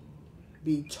lie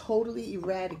be totally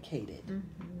eradicated.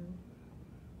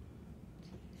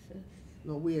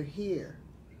 Lord, we are here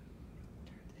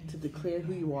to declare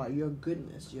who you are, your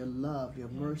goodness, your love, your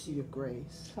mercy, your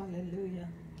grace. Hallelujah.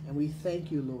 And we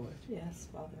thank you, Lord. Yes,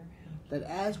 Father. That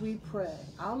as we pray,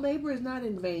 our labor is not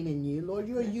in vain in you. Lord,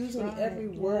 you are using every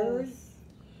word,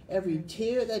 every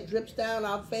tear that drips down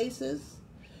our faces,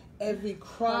 every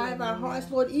cry of our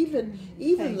hearts, Lord, even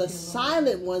the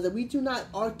silent ones that we do not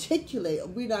articulate,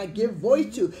 we not give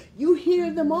voice to. You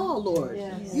hear them all, Lord.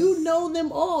 Yes. You know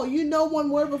them all. You know one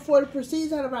word before it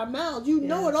proceeds out of our mouths. You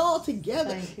know it all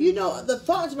together. You know the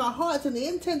thoughts of our hearts and the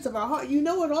intents of our heart. You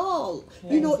know it all.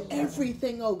 You know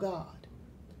everything, oh God.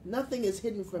 Nothing is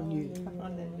hidden from you.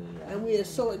 And we are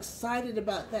so excited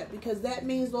about that, because that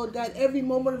means, Lord God, every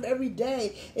moment of every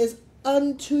day is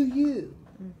unto you.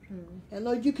 And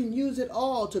Lord, you can use it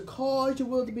all to cause your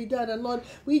will to be done. And Lord,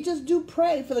 we just do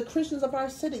pray for the Christians of our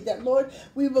city, that Lord,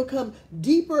 we will come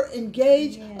deeper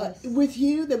engaged with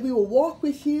you, that we will walk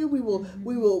with you, we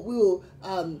will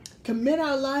commit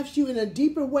our lives to you in a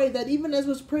deeper way, that even as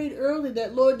was prayed earlier,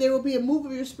 that Lord, there will be a move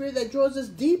of your Spirit that draws us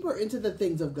deeper into the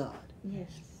things of God.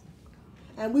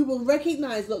 And we will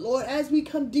recognize that, Lord, as we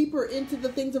come deeper into the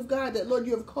things of God, that Lord,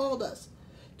 you have called us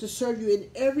to serve you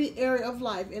in every area of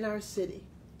life in our city.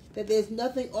 That there's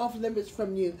nothing off limits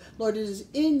from you. Lord, it is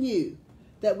in you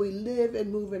that we live and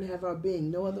move and have our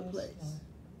being. No other place.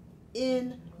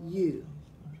 In you.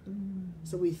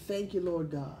 So we thank you, Lord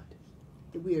God,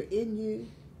 that we are in you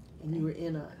and you are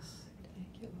in us.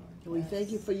 Thank you, Lord. And we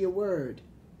thank you for your word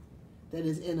that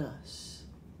is in us.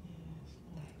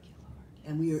 Thank you, Lord.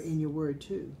 And we are in your word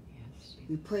too.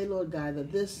 We pray, Lord God,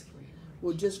 that this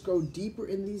will just go deeper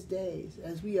in these days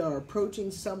as we are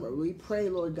approaching summer. We pray,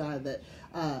 Lord God, that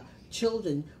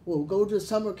children will go to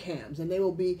summer camps and they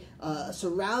will be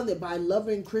surrounded by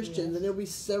loving Christians, and they'll be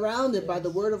surrounded by the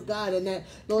Word of God, and that,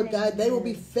 Lord God, they will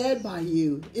be fed by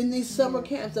you in these summer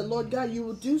camps. That, Lord God, you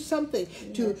will do something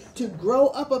to grow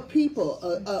up a people,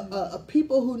 a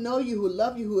people who know you, who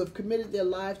love you, who have committed their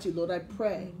lives to you. Lord, I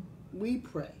pray, we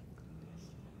pray,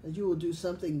 that you will do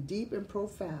something deep and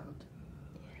profound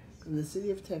in the city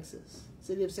of Texas,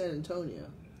 city of San Antonio,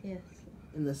 Yes.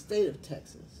 in the state of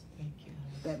Texas Thank you.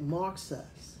 that marks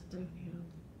us Mm-hmm.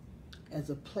 as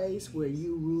a place where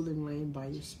you rule and reign by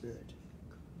your Spirit.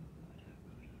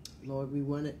 Lord, we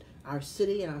want our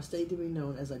city and our state to be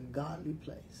known as a godly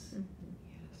place. Mm-hmm.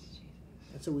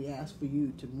 And so we ask for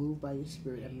you to move by your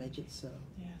Spirit and make it so.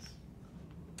 Yes.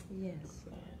 Yes,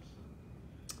 Lord.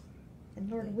 And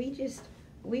Lord,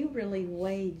 we really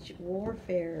wage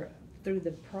warfare through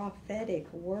the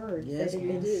prophetic words Yes, that have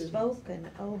we been do. spoken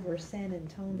over San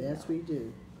Antonio. Yes, we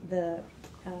do. That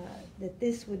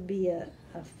this would be a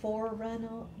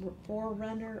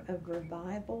forerunner of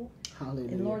revival. Hallelujah.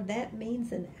 And Lord, that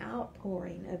means an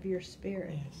outpouring of your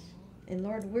Spirit. Yes. And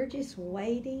Lord, we're just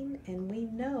waiting, and we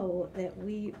know that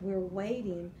we're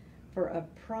waiting for a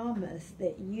promise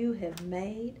that you have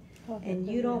made, and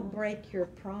you don't break your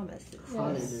promises.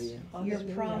 Hallelujah. Your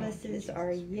promises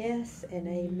are yes and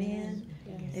amen.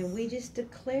 And we just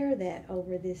declare that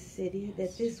over this city,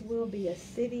 that this will be a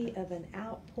city of an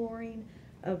outpouring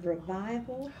of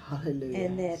revival, Hallelujah.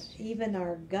 and that even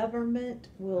our government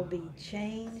will be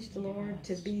changed, Lord,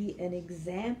 to be an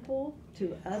example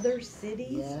to other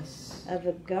cities Yes. of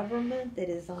a government that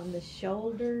is on your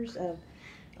shoulders,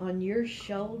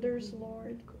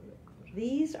 Lord.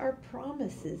 These are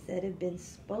promises that have been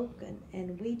spoken,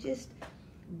 and we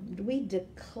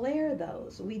declare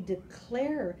those. We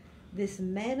declare this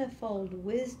manifold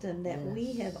wisdom that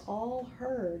we have all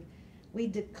heard. We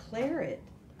declare it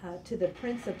to the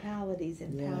principalities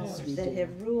and powers we that do.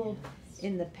 have ruled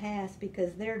in the past,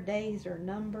 because their days are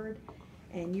numbered,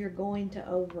 and you're going to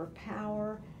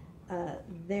overpower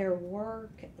their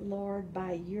work, Lord,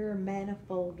 by your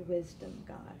manifold wisdom,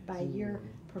 God, by your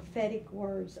prophetic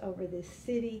words over this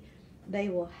city. They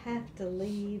will have to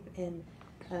leave, and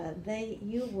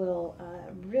you will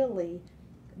really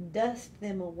dust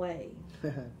them away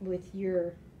with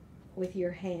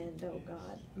your hand, oh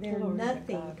God. They're Glory to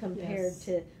nothing God. compared Yes.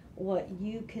 to what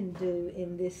you can do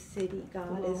in this city,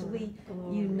 God, as we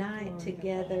unite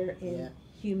together in Yeah.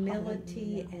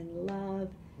 humility and love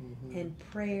Mhm. and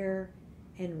prayer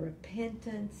and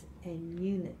repentance and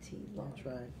unity, Lord. That's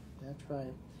right. That's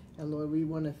right. And Lord, we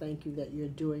want to thank you that you're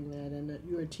doing that, and that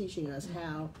you are teaching us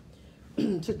how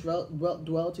to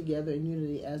dwell together in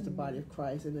unity as the body of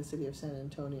Christ in the city of San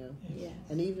Antonio. Yes.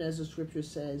 And even as the scripture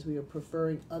says, we are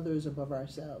preferring others above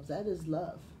ourselves. That is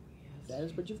love. That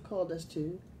is what you've called us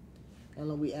to. And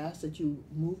Lord, we ask that you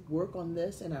work on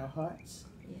this in our hearts.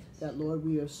 Yes. That, Lord,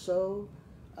 we are so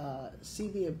see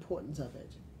the importance of it,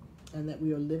 and that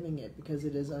we are living it because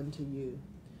it is unto you.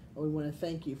 And we want to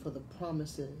thank you for the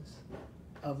promises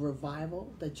of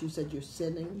revival that you said you're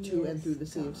sending to and Yes, through the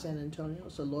city of God. San Antonio.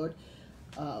 So, Lord,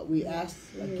 we ask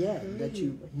we again that you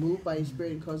agree with move by your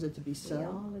Spirit and cause it to be We so.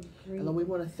 all agree. And Lord, we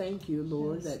want to thank you,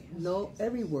 Lord, Yes, that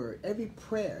every word, every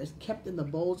prayer is kept in the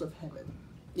bowls of heaven.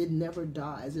 It never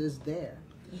dies. It is there.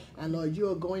 And Lord, you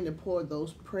are going to pour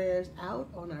those prayers out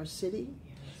on our city.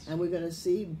 And we're going to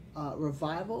see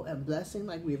revival and blessing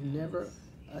like we've never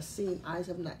seen. Eyes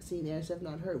have not seen, ears have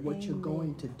not heard what you're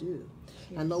going to do.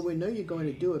 And Lord, we know you're going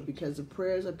to do it because the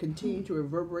prayers are continuing to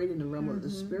reverberate in the realm of the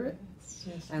Spirit.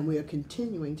 Yes. And we are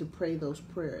continuing to pray those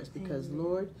prayers because,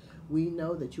 Lord, we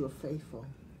know that you are faithful.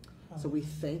 So we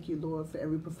thank you, Lord, for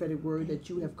every prophetic word that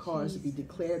you have caused to be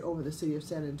declared over the city of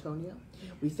San Antonio.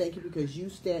 We thank you because you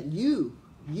stand, you,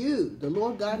 the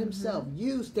Lord God himself,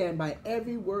 you stand by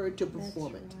every word to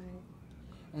perform it. That's right.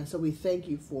 And so we thank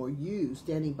you for you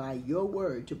standing by your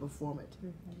word to perform it.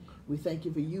 We thank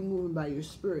you for you moving by your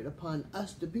Spirit upon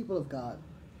us, the people of God,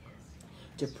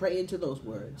 to pray into those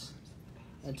words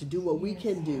and to do what we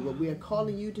can do, what we are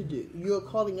calling you to do. You're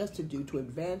calling us to do to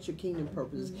advance your kingdom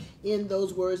purposes in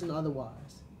those words and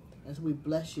otherwise. And so we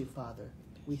bless you, Father.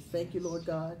 We thank you, Lord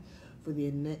God, for the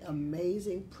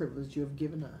amazing privilege you have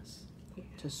given us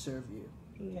to serve you.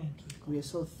 Thank you. We are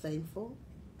so thankful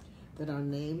that our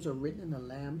names are written in the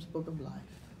Lamb's Book of Life,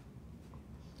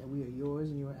 that we are yours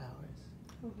and you are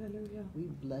ours. Hallelujah. We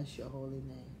bless your holy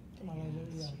name.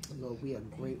 Hallelujah. Lord, we are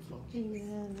grateful.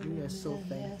 Amen. We are so Amen.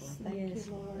 thankful. Yes, thank Yes,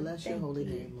 you, Lord. Bless your Thank holy you.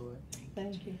 name, Lord.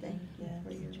 Thank you. Thank you Yes.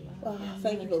 for your love.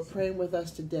 Thank you for praying with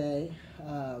us today.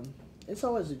 It's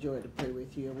always a joy to pray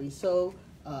with you, and we so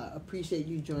appreciate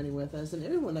you joining with us. And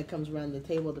everyone that comes around the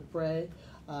table to pray,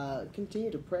 continue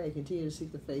to pray, continue to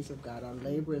seek the face of God. Our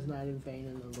labor is not in vain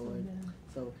in the Lord. Amen.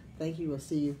 So thank you. We'll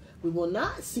see you. We will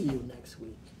not see you next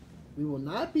week. We will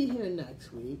not be here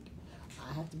next week.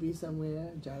 I have to be somewhere.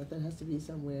 Jonathan has to be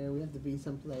somewhere. We have to be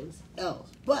someplace else.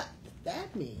 But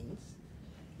that means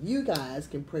you guys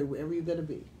can pray wherever you're going to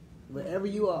be. Wherever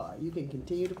you are, you can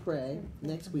continue to pray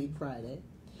next week, Friday.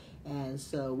 And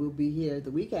so we'll be here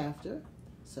the week after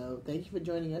So thank you for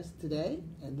joining us today,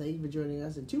 and thank you for joining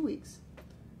us in 2 weeks.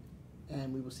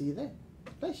 And we will see you then.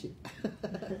 Bless you.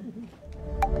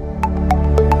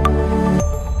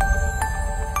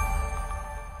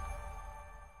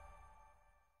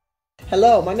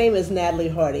 Hello, my name is Natalie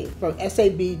Hardy from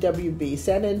SABWB,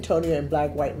 San Antonio in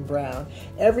Black, White, and Brown.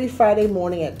 Every Friday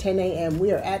morning at 10 a.m.,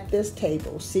 we are at this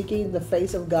table seeking the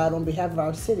face of God on behalf of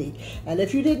our city. And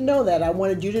if you didn't know that, I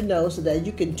wanted you to know so that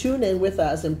you can tune in with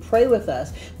us and pray with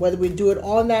us, whether we do it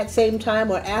on that same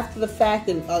time or after the fact,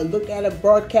 and look at a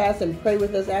broadcast and pray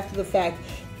with us after the fact.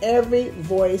 Every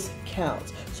voice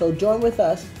counts. So join with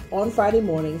us on Friday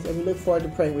mornings, and we look forward to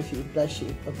praying with you. Bless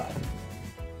you. Bye-bye.